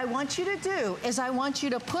 What I want you to do is I want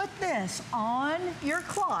you to put this on your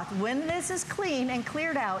cloth. When this is clean and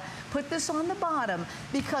cleared out, put this on the bottom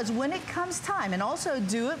because when it comes time, and also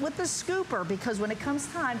do it with the scooper because when it comes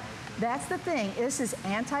time, that's the thing. This is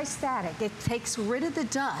anti-static. It takes rid of the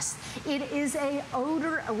dust. It is a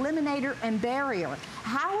odor eliminator and barrier.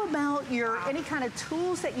 How about your any kind of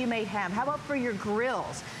tools that you may have? How about for your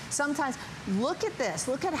grills? Sometimes, look at this.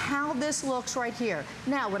 Look at how this looks right here.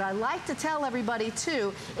 Now, what I like to tell everybody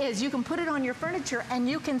too is you can put it on your furniture and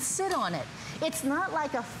you can sit on it. It's not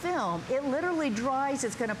like a film. It literally dries.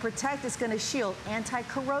 It's going to protect. It's going to shield.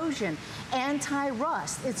 Anti-corrosion,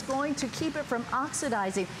 anti-rust. It's going to keep it from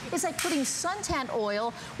oxidizing. It's like putting suntan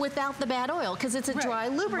oil without the bad oil because it's a dry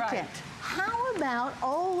lubricant. How about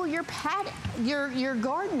all your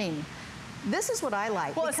gardening? This is what I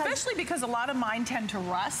like. Well, especially because a lot of mine tend to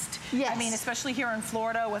rust. Yes. I mean, especially here in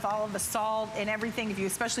Florida with all of the salt and everything,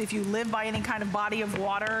 especially if you live by any kind of body of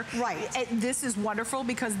water. Right. This is wonderful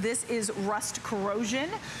because this is rust corrosion.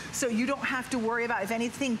 So you don't have to worry about if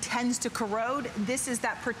anything tends to corrode. This is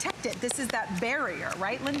that protectant. This is that barrier,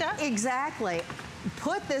 right, Linda? Exactly.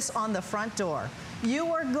 Put this on the front door.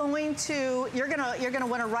 You are going to, you're gonna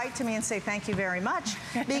want to write to me and say thank you very much,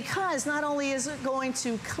 because not only is it going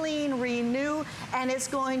to clean, renew, and it's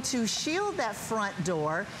going to shield that front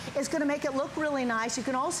door, it's going to make it look really nice. You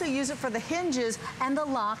can also use it for the hinges and the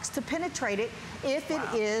locks to penetrate it if it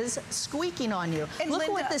is squeaking on you. And look,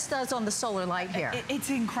 Linda, what this does on the solar light here.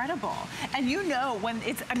 It's incredible. And you know when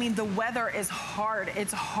it's, I mean, the weather is hard,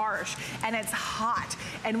 it's harsh, and it's hot.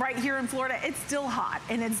 And right here in Florida, it's still hot.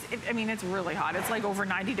 And I mean, it's really hot. It's like over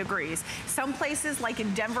 90 degrees. Some places, like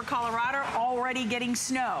in Denver, Colorado, are already getting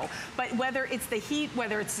snow. But whether it's the heat,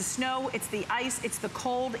 whether it's the snow, it's the ice, it's the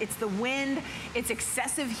cold, it's the wind, it's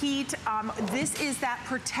excessive heat, this is that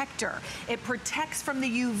protector. It protects from the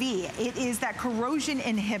UV. It is that corrosion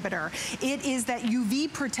inhibitor. It is that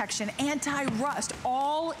UV protection, anti-rust,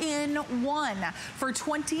 all in one for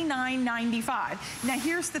 $29.95. Now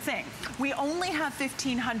here's the thing. We only have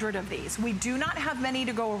 1,500 of these. We do not have many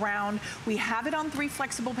to go around. We have it on 3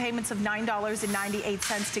 flexible payments of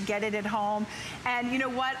 $9.98 to get it at home. And you know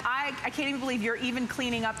what? I can't even believe you're even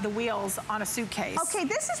cleaning up the wheels on a suitcase. Okay,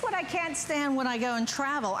 this is what I can't stand when I go and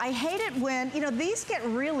travel. I hate it when, you know, these get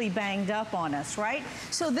really banged up on us, right?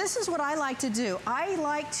 So this is what I like to do. I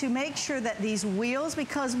like to make sure that these wheels,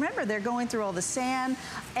 because remember, they're going through all the sand,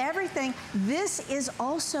 everything. This is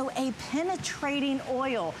also a penetrating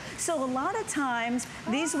oil. So a lot of times,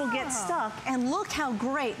 these will get stuck, and look how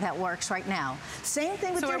great that works right now. Same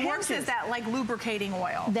thing with your hinges. So it works as that like lubricating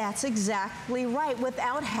oil. That's exactly right,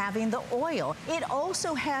 without having the oil. It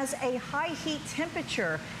also has a high heat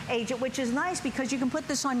temperature agent, which is nice because you can put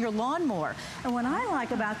this on your lawnmower. And what I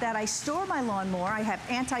like about that, I store my lawnmower, I have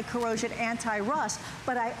anti-corrosion, anti-rust,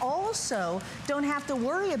 but I also don't have to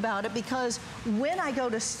worry about it because when I go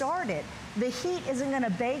to start it, the heat isn't going to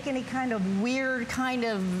bake any kind of weird kind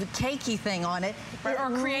of cakey thing on it. Or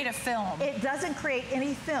create a film. It doesn't create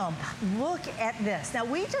any film. Look at this. Now,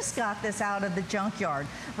 we just got this out of the junkyard.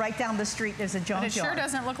 Right down the street, there's a junkyard. But it sure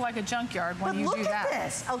doesn't look like a junkyard when you do that. But look at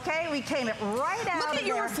this, okay? We came it right out. Look at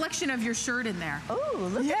your reflection of your shirt in there. Oh,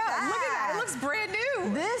 look at that. Yeah, look at that. It looks brand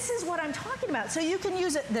new. This is what I'm talking about. So you can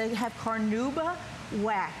use it. They have carnauba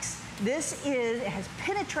wax. This has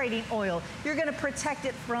penetrating oil. You're going to protect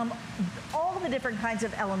it from all the different kinds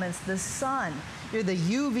of elements, the sun, the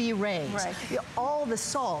UV rays, all the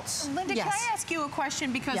salts. Linda, can I ask you a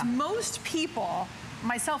question? Because most people,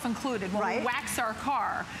 myself included, when we wax our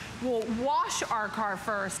car, we'll wash our car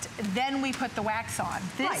first, then we put the wax on.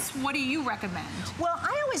 This, what do you recommend? Well,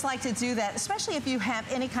 I always like to do that, especially if you have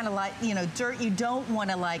any kind of like, you know, dirt. You don't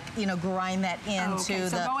want to like, you know, grind that into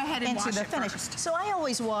so go ahead and wash it finish. First. So I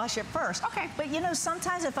always wash it first. Okay. But you know,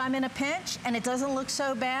 sometimes if I'm in a pinch and it doesn't look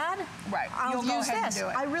so bad, I'll use this.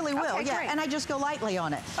 I really will. Okay, great. And I just go lightly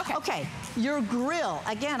on it. Okay. Your grill.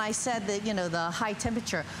 Again, I said that, you know, the high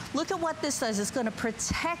temperature. Look at what this does. It's going to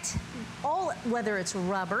protect all, whether it's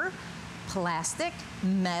rubber, plastic,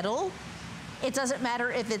 metal. It doesn't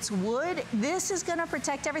matter if it's wood. This is going to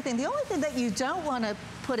protect everything. The only thing that you don't want to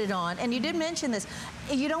put it on, and you did mention this,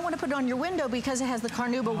 you don't want to put it on your window because it has the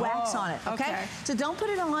carnauba wax on it, okay? So don't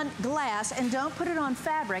put it on glass and don't put it on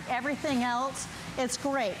fabric. Everything else, it's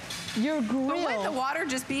great. Your grill. But wouldn't the water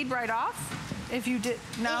just bead right off? If you did,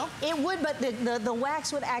 no? It would, but the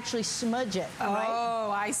wax would actually smudge it, right? Oh,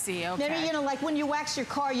 I see, okay. Maybe, you know, like when you wax your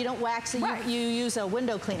car, you don't wax it, you use a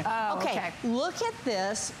window cleaner. Oh, okay. Look at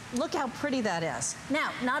this. Look how pretty that is.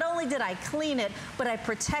 Now, not only did I clean it, but I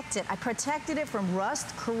protect it. I protected it from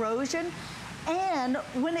rust, corrosion, and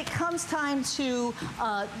when it comes time to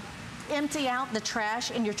empty out the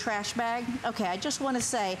trash in your trash bag. Okay, I just want to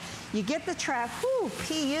say, you get the trash, whoo,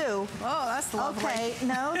 PU. Oh, that's lovely. Okay,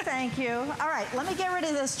 no, thank you. All right, let me get rid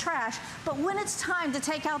of this trash. But when it's time to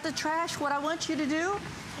take out the trash, what I want you to do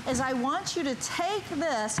is I want you to take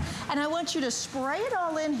this and I want you to spray it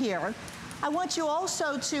all in here. I want you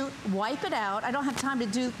also to wipe it out. I don't have time to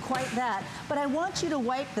do quite that, but I want you to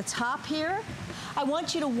wipe the top here. I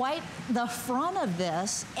want you to wipe the front of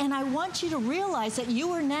this, and I want you to realize that you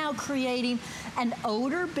are now creating an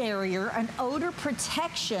odor barrier, an odor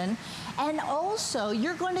protection, and also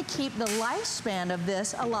you're going to keep the lifespan of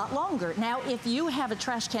this a lot longer. Now, if you have a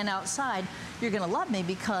trash can outside, you're going to love me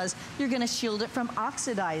because you're going to shield it from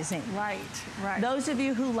oxidizing. Right, right. Those of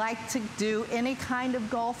you who like to do any kind of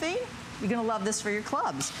golfing, you're going to love this for your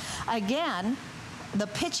clubs. Again, the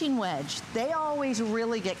pitching wedge, they always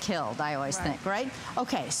really get killed, I always think, right?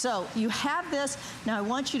 Okay, so you have this. Now I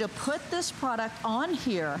want you to put this product on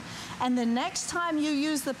here, and the next time you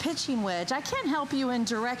use the pitching wedge, I can't help you in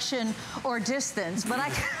direction or distance, but I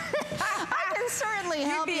can certainly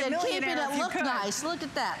help you in keeping it look nice. Look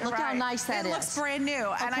at that. Look how nice that is. It looks brand new.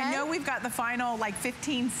 Okay. And I know we've got the final like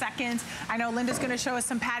 15 seconds. I know Linda's going to show us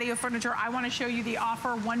some patio furniture. I want to show you the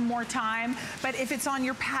offer one more time. But if it's on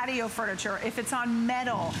your patio furniture, if it's on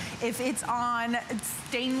metal, if it's on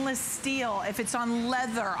stainless steel, if it's on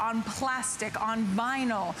leather, on plastic, on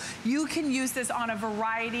vinyl, you can use this on a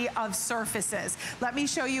variety of surfaces. Let me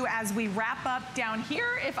show you as we wrap up down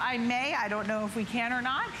here, if I may. I don't know if we can or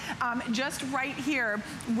not. Just right here,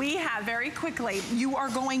 we have very quickly, you are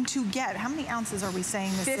going to get, how many ounces are we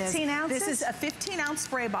saying this is? 15 ounces? This is a 15-ounce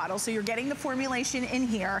spray bottle, so you're getting the formulation in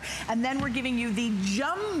here, and then we're giving you the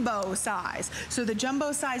jumbo size. So the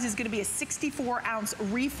jumbo size is gonna be a 64-ounce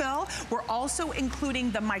refill. We're also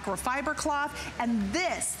including the microfiber cloth, and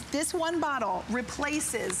this one bottle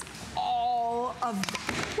replaces all of,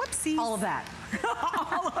 whoopsies. All of that.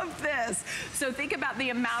 All of this. So think about the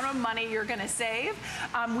amount of money you're gonna save.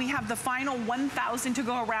 We have the final 1,000 to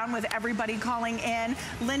go around with everybody calling in.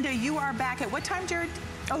 Linda, you are back at what time, Jared?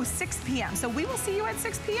 Oh, 6 p.m. So we will see you at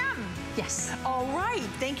 6 p.m. Yes. All right.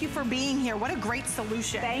 Thank you for being here. What a great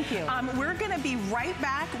solution. Thank you. We're going to be right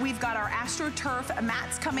back. We've got our AstroTurf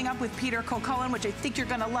mats coming up with Peter Kilcullen, which I think you're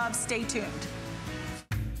going to love. Stay tuned.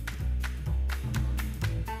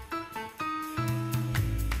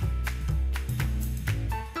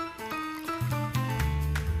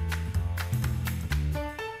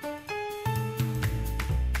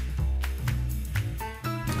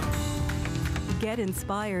 Get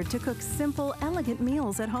inspired to cook simple, elegant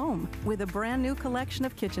meals at home with a brand new collection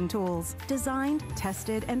of kitchen tools. Designed,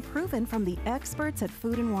 tested, and proven from the experts at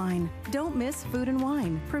Food & Wine. Don't miss Food &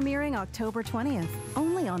 Wine, premiering October 20th,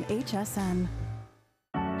 only on HSN.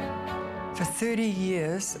 For 30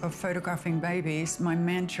 years of photographing babies, my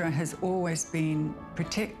mantra has always been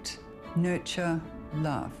protect, nurture,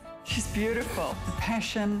 love. She's beautiful. The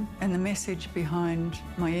passion and the message behind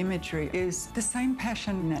my imagery is the same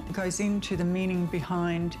passion that goes into the meaning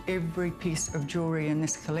behind every piece of jewelry in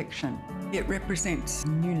this collection. It represents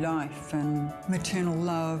new life and maternal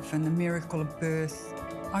love and the miracle of birth.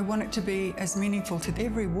 I want it to be as meaningful to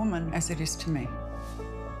every woman as it is to me.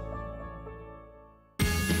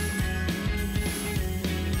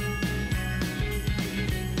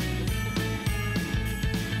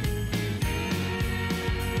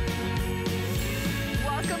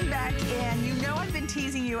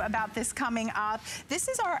 Teasing you about this coming up. This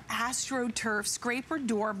is our AstroTurf scraper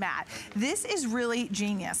door mat. This is really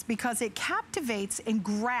genius because it captivates and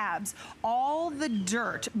grabs all the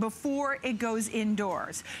dirt before it goes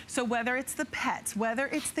indoors. So whether it's the pets, whether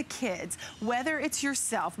it's the kids, whether it's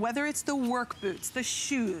yourself, whether it's the work boots, the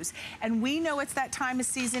shoes, and we know it's that time of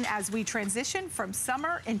season as we transition from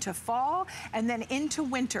summer into fall and then into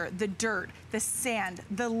winter, the dirt, the sand,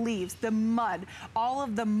 the leaves, the mud, all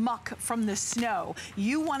of the muck from the snow.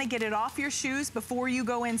 You want to get it off your shoes before you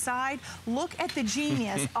go inside. Look at the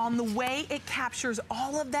genius on the way it captures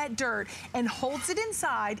all of that dirt and holds it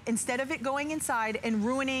inside instead of it going inside and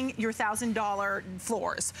ruining your $1,000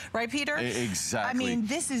 floors. Right, Peter? Exactly. I mean,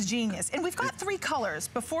 this is genius. And we've got 3 colors.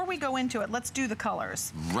 Before we go into it, let's do the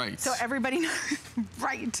colors. Right. So everybody knows.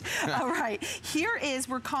 Right. All right. Here is,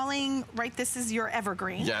 we're calling, right, this is your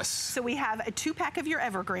evergreen. Yes. So we have a 2-pack of your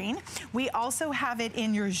evergreen. We also have it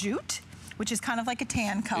in your jute, which is kind of like a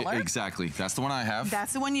tan color. Exactly. That's the one I have.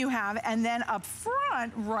 That's the one you have. And then up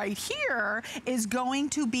front, right here, is going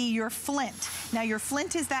to be your flint. Now, your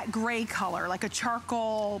flint is that gray color, like a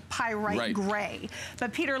charcoal pyrite gray.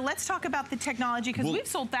 But Peter, let's talk about the technology, because we've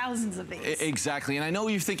sold thousands of these. Exactly. And I know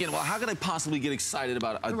you're thinking, well, how could I possibly get excited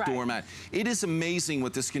about a doormat? It is amazing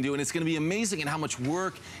what this can do, and it's going to be amazing in how much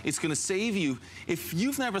work it's going to save you. If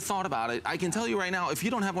you've never thought about it, I can tell you right now, if you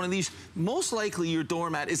don't have one of these, most likely your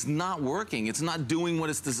doormat is not working. It's not doing what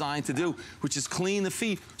it's designed to do, which is clean the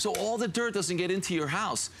feet, so all the dirt doesn't get into your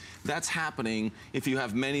house. That's happening if you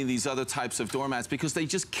have many of these other types of doormats, because they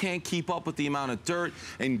just can't keep up with the amount of dirt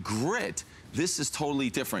and grit. This is totally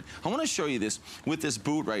different. I want to show you this with this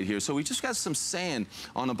boot right here. So we just got some sand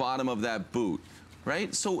on the bottom of that boot.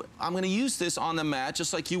 Right? So I'm going to use this on the mat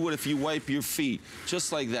just like you would if you wipe your feet,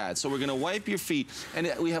 just like that. So we're going to wipe your feet, and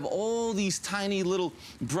we have all these tiny little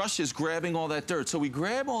brushes grabbing all that dirt. So we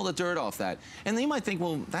grab all the dirt off that, and then you might think,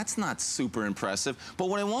 well, that's not super impressive. But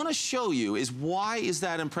what I want to show you is why is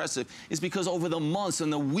that impressive is because over the months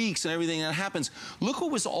and the weeks and everything that happens, look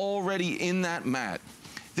what was already in that mat.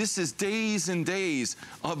 This is days and days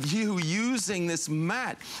of you using this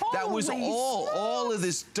mat. That was all of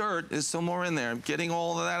this dirt. There's some more in there. I'm getting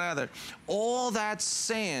all of that out of there. All that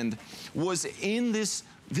sand was in this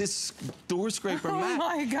door scraper mat. Oh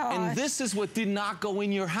my God. And this is what did not go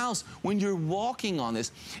in your house when you're walking on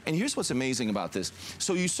this. And here's what's amazing about this.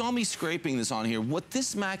 So you saw me scraping this on here. What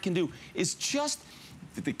this mat can do is just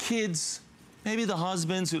the kids, maybe the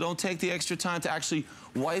husbands who don't take the extra time to actually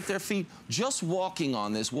wipe their feet, just walking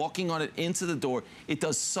on this, walking on it into the door, it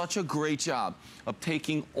does such a great job of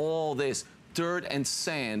taking all this dirt and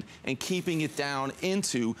sand and keeping it down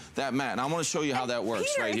into that mat. And I want to show you how that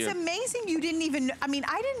works. Peter, right here. It's amazing you didn't even, I mean,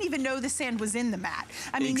 I didn't even know the sand was in the mat.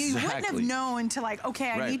 I mean, you wouldn't have known to like, okay,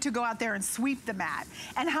 I need to go out there and sweep the mat.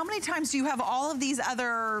 And how many times do you have all of these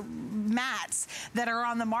other mats that are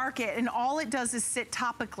on the market and all it does is sit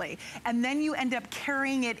topically and then you end up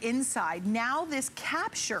carrying it inside. Now this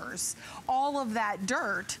captures all of that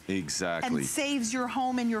dirt. Exactly. And saves your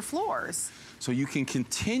home and your floors. So you can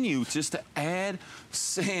continue just to add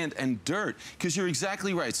sand and dirt, because you're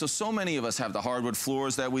exactly right. So many of us have the hardwood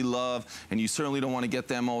floors that we love, and you certainly don't want to get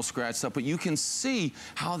them all scratched up, but you can see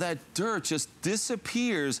how that dirt just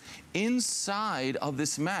disappears inside of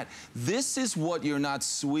this mat. This is what you're not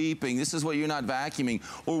sweeping. This is what you're not vacuuming.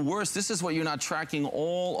 Or worse, this is what you're not tracking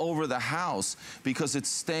all over the house because it's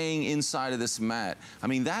staying inside of this mat. I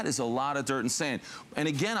mean, that is a lot of dirt and sand. And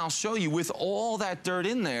again, I'll show you with all that dirt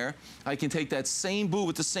in there, I can take that same boot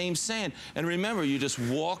with the same sand. And remember, you're just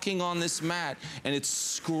walking on this mat and it's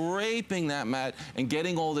scraping that mat and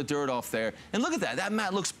getting all the dirt off there. And look at that. That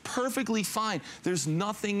mat looks perfectly fine. There's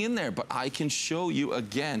nothing in there, but I can show you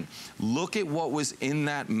again. Look at what was in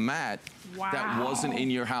that mat. Wow. That wasn't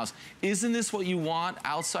in your house. Isn't this what you want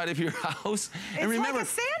outside of your house? And remember, like a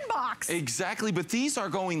sandbox. Exactly, but these are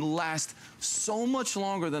going to last so much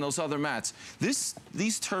longer than those other mats.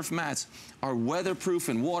 These turf mats are weatherproof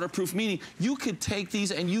and waterproof, meaning you could take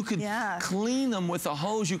these and you could clean them with a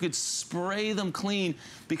hose. You could spray them clean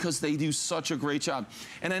because they do such a great job.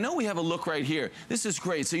 And I know we have a look right here. This is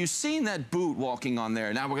great. So you're seeing that boot walking on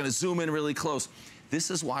there. Now we're going to zoom in really close. This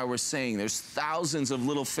is why we're saying there's thousands of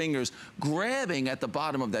little fingers grabbing at the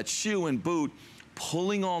bottom of that shoe and boot,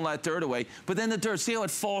 pulling all that dirt away. But then the dirt, see how it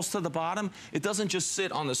falls to the bottom? It doesn't just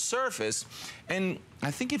sit on the surface. And I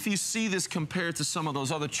think if you see this compared to some of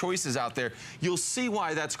those other choices out there, you'll see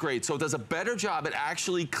why that's great. So it does a better job at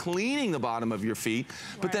actually cleaning the bottom of your feet,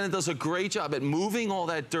 but then it does a great job at moving all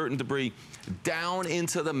that dirt and debris down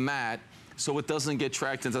into the mat so it doesn't get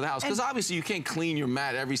tracked into the house. Because obviously you can't clean your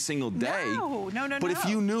mat every single day. No. But if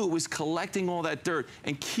you knew it was collecting all that dirt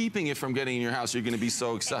and keeping it from getting in your house, you're going to be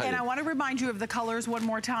so excited. And I want to remind you of the colors one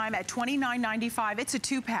more time. At $29.95, it's a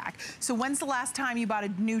 2-pack. So when's the last time you bought a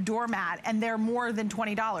new doormat and they're more than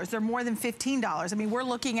 $20? They're more than $15. I mean, we're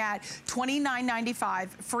looking at $29.95,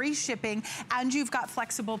 free shipping, and you've got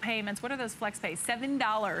flexible payments. What are those flex pays?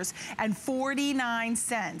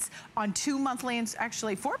 $7.49 on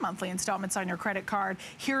 4 monthly installments on your credit card.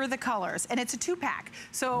 Here are the colors, and it's a 2-pack.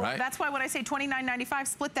 So that's why when I say $29.95,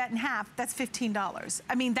 split that in half, that's $15.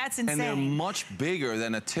 I mean, that's insane. And they're much bigger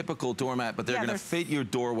than a typical doormat, but they're going to fit your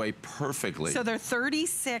doorway perfectly. So they're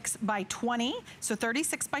 36 by 20. So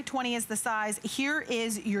 36 by 20 is the size. Here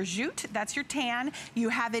is your jute. That's your tan. You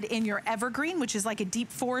have it in your evergreen, which is like a deep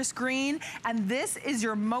forest green. And this is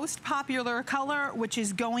your most popular color, which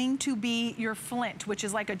is going to be your flint, which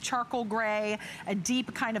is like a charcoal gray, a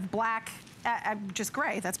deep kind of black, just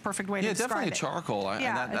gray. That's a perfect way to describe it. Yeah, definitely charcoal.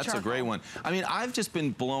 That's a great one. I mean, I've just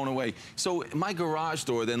been blown away. So my garage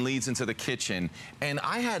door then leads into the kitchen, and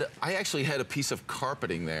I actually had a piece of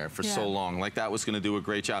carpeting there for so long, like that was going to do a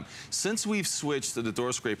great job. Since we've switched to the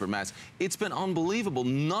door scraper mats, it's been unbelievable.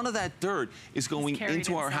 None of that dirt is going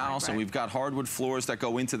into our house, and we've got hardwood floors that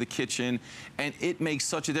go into the kitchen, and it makes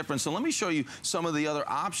such a difference. So let me show you some of the other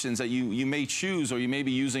options that you may choose or you may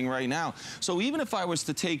be using right now. So even if I was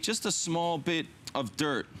to take just a small bit of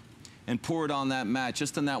dirt and pour it on that mat,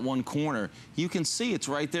 just in that one corner, you can see it's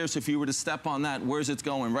right there. So if you were to step on that, where's it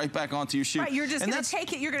going? Right back onto your shoe. Right, you're just going to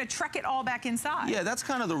take it, you're going to truck it all back inside. Yeah, that's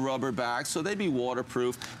kind of the rubber back, so they'd be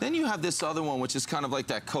waterproof. Then you have this other one, which is kind of like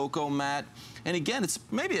that cocoa mat. And again,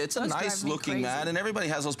 maybe it's a nice looking mat, and everybody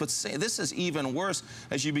has those, but this is even worse.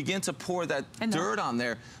 As you begin to pour that dirt on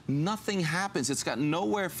there, nothing happens. It's got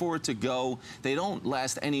nowhere for it to go. They don't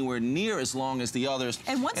last anywhere near as long as the others.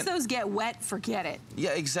 And once those get wet, forget it.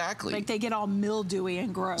 Yeah, exactly. Like they get all mildewy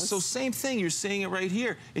and gross. So same thing, you're seeing it right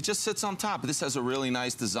here. It just sits on top. This has a really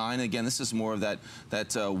nice design. Again, this is more of that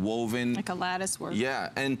woven. Like a lattice work.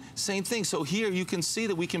 Yeah, and same thing. So here you can see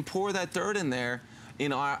that we can pour that dirt in there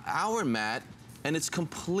in our mat, and it's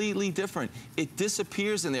completely different. It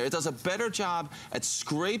disappears in there. It does a better job at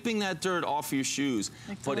scraping that dirt off your shoes,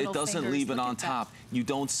 but it doesn't leave it on top. You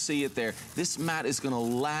don't see it there. This mat is gonna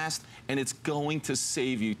last, and it's going to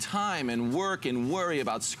save you time and work and worry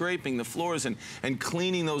about scraping the floors and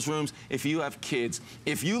cleaning those rooms if you have kids.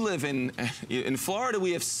 If you live in Florida,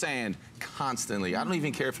 we have sand constantly. I don't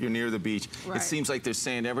even care if you're near the beach. Right. It seems like there's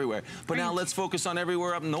sand everywhere. But now let's focus on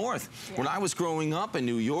everywhere up north. Yeah. When I was growing up in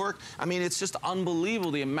New York, I mean, it's just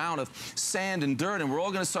unbelievable the amount of sand and dirt, and we're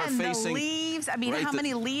all going to start facing... the leaves. I mean, how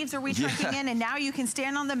many leaves are we trekking in? And now you can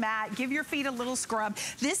stand on the mat, give your feet a little scrub.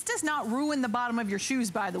 This does not ruin the bottom of your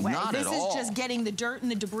shoes, by the way. Not this at is all. just getting the dirt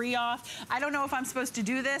and the debris off. I don't know if I'm supposed to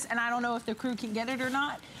do this, and I don't know if the crew can get it or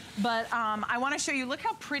not. But I want to show you, look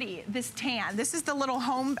how pretty this tan. This is the little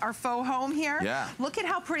home, our faux home here. Yeah. Look at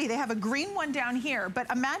how pretty. They have a green one down here,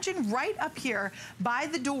 but imagine right up here by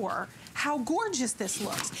the door how gorgeous this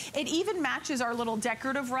looks. It even matches our little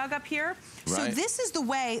decorative rug up here. Right. So this is the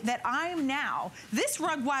way that I'm now. This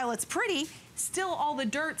rug, while it's pretty, still all the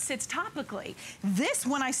dirt sits topically. This,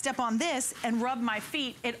 when I step on this and rub my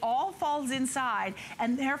feet, it all falls inside,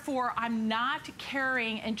 and therefore I'm not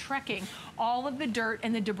carrying and trekking all of the dirt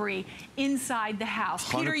and the debris inside the house.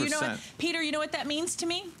 100%. Peter, you know what that means to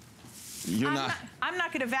me? I'm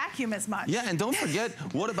not going to vacuum as much. Yeah, and don't forget,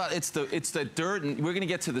 what about it's the dirt, and we're going to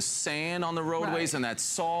get to the sand on the roadways and that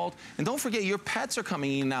salt. And don't forget, your pets are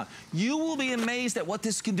coming in now. You will be amazed at what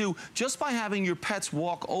this can do just by having your pets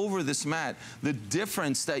walk over this mat. The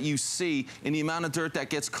difference that you see in the amount of dirt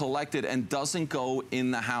that gets collected and doesn't go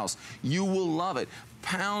in the house. You will love it.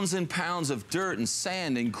 Pounds and pounds of dirt and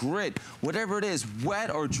sand and grit, whatever it is,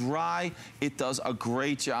 wet or dry, it does a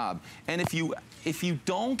great job. And if you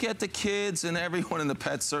don't get the kids and everyone and the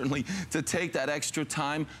pets certainly to take that extra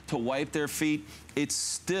time to wipe their feet, it's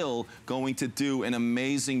still going to do an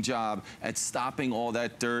amazing job at stopping all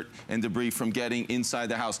that dirt and debris from getting inside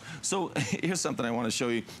the house. So here's something I want to show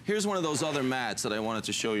you. Here's one of those other mats that I wanted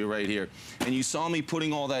to show you right here. And you saw me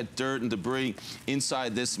putting all that dirt and debris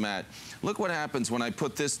inside this mat. Look what happens when I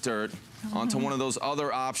put this dirt onto one of those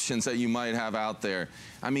other options that you might have out there.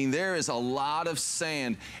 I mean, there is a lot of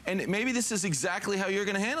sand, and maybe this is exactly how you're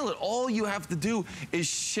going to handle it. All you have to do is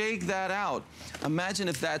shake that out. Imagine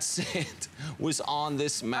if that sand was on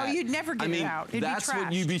this mat. Oh, you'd never get it out. It'd that's be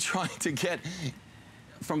what you'd be trying to get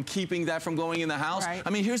from keeping that from going in the house. Right.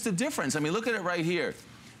 I mean, here's the difference. I mean, look at it right here.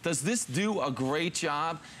 Does this do a great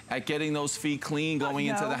job at getting those feet clean going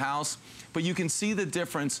into the house? But you can see the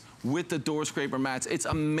difference with the door scraper mats. It's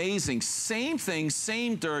amazing. Same thing,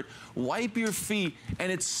 same dirt. Wipe your feet,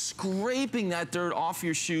 and it's scraping that dirt off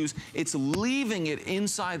your shoes. It's leaving it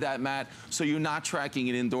inside that mat, so you're not tracking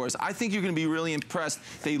it indoors. I think you're going to be really impressed.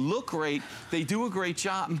 They look great. They do a great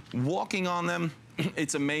job walking on them.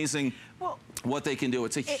 It's amazing. Well, what they can do.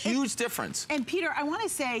 It's a huge difference. And Peter, I want to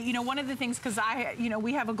say, you know, one of the things, because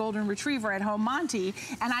we have a golden retriever at home, Monty,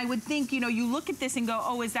 and I would think, you know, you look at this and go,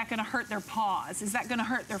 oh, is that going to hurt their paws? Is that going to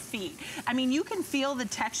hurt their feet? I mean, you can feel the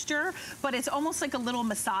texture, but it's almost like a little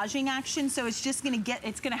massaging action, so it's just going to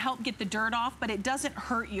it's going to help get the dirt off, but it doesn't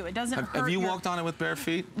hurt you. It doesn't hurt Have you walked on it with bare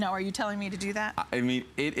feet? No, are you telling me to do that? I mean,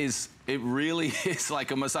 it really is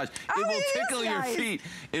like a massage. Oh, it will tickle your feet.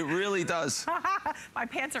 It really does. My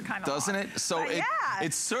pants are kind of Doesn't it? So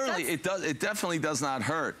it certainly, it definitely does not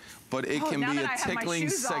hurt, but it can be a tickling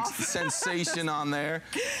sensation on there.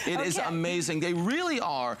 It is amazing. They really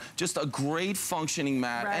are just a great functioning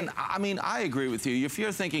mat. Right. And I mean, I agree with you. If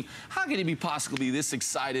you're thinking, how could you be possibly this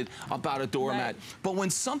excited about a doormat? But when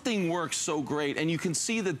something works so great and you can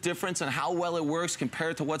see the difference and how well it works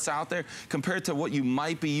compared to what's out there, compared to what you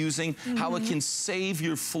might be using, how it can save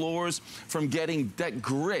your floors from getting that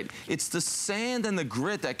grit. It's the sand and the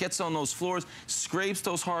grit that gets on those floors, scrapes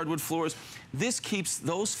those hardwood floors. This keeps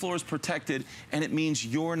those floors protected, and it means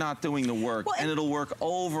you're not doing the work. Well, and it'll work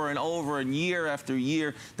over and over and year after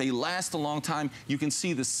year. They last a long time. You can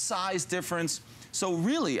see the size difference. So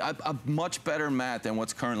really, a much better mat than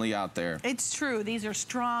what's currently out there. It's true. These are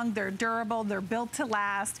strong, they're durable, they're built to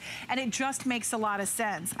last, and it just makes a lot of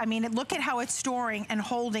sense. I mean, look at how it's storing and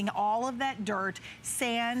holding all of that dirt,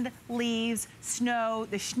 sand, leaves, snow,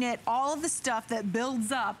 the schnit, all of the stuff that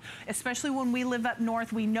builds up, especially when we live up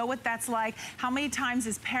north. We know what that's like. How many times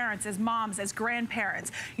as parents, as moms, as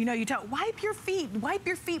grandparents, you know, you tell, wipe your feet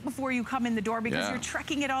before you come in the door because you're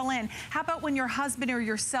trekking it all in. How about when your husband or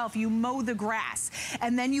yourself, you mow the grass,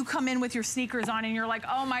 and then you come in with your sneakers on and you're like,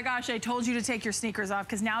 oh my gosh, I told you to take your sneakers off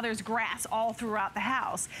because now there's grass all throughout the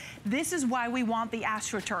house. This is why we want the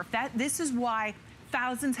AstroTurf. This is why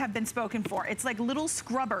thousands have been spoken for. It's like little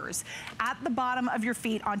scrubbers at the bottom of your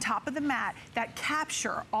feet on top of the mat that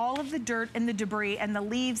capture all of the dirt and the debris and the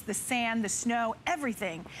leaves, the sand, the snow,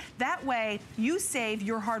 everything. That way, you save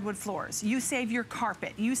your hardwood floors, you save your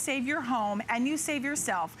carpet, you save your home, and you save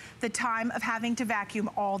yourself the time of having to vacuum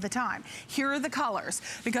all the time. Here are the colors,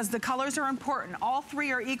 because the colors are important. All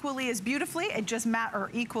three are equally as beautifully,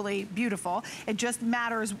 equally beautiful. It just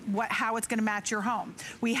matters how it's gonna match your home.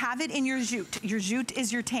 We have it in your jute. Your jute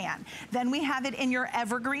is your tan. Then we have it in your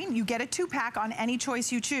evergreen. You get a 2-pack on any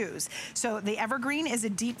choice you choose. So the evergreen is a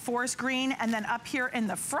deep forest green, and then up here in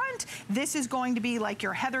the front, this is going to be like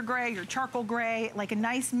your heather gray, your charcoal gray, like a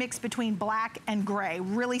nice mix between black and gray,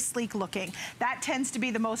 really sleek looking. That tends to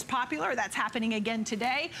be the most popular. That's happening again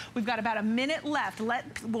today. We've got about a minute left.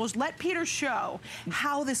 We'll let Peter show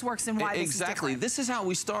how this works and why this is different. This is how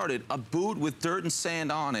we started, a boot with dirt and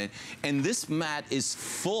sand on it, and this mat is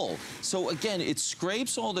full. So again, it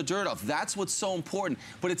scrapes all the dirt off. That's what's so important,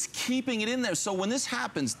 but it's keeping it in there. So when this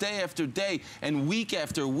happens day after day and week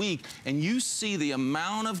after week, and you see the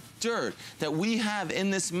amount of dirt that we have in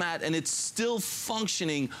this mat and it's still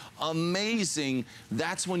functioning amazing,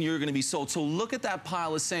 that's when you're gonna be sold. So look at that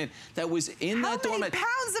pile of sand that was in that doormat. How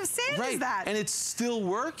many pounds of sand is that? And it's still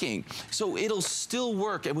working. So it'll still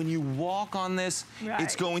work. And when you walk on this,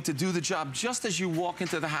 it's going to do the job just as you walk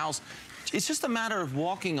into the house. It's just a matter of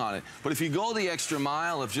walking on it. But if you go the extra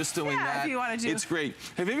mile of just doing that, if you want to do. It's great.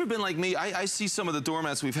 Have you ever been like me? I see some of the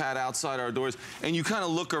doormats we've had outside our doors, and you kind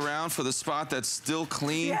of look around for the spot that's still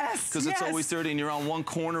clean because it's always dirty and you're on one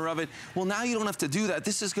corner of it. Well, now you don't have to do that.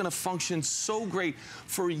 This is going to function so great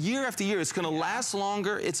for year after year. It's going to last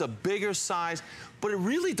longer. It's a bigger size. But it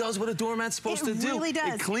really does what a doormat's supposed to do. It really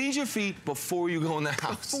does. It cleans your feet before you go in the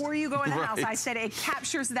house. Before you go in the house. I said it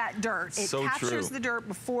captures that dirt. It captures the dirt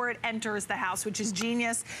before it enters the house, which is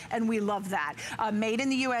genius, and we love that. Made in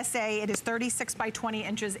the USA. It is 36 by 20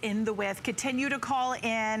 inches in the width. Continue to call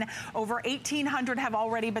in. Over 1,800 have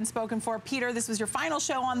already been spoken for. Peter, this was your final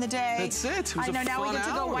show on the day. That's it. It was I know, now we get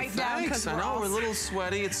to go wipe down because I know, we're a little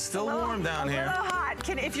sweaty. It's still warm down here. A little hot.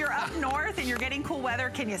 If you're up north and you're getting cool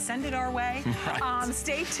weather, can you send it our way?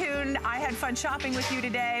 Stay tuned. I had fun shopping with you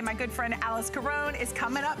today. My good friend Alice Carone is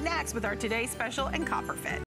coming up next with our Today Special and Copper Fit.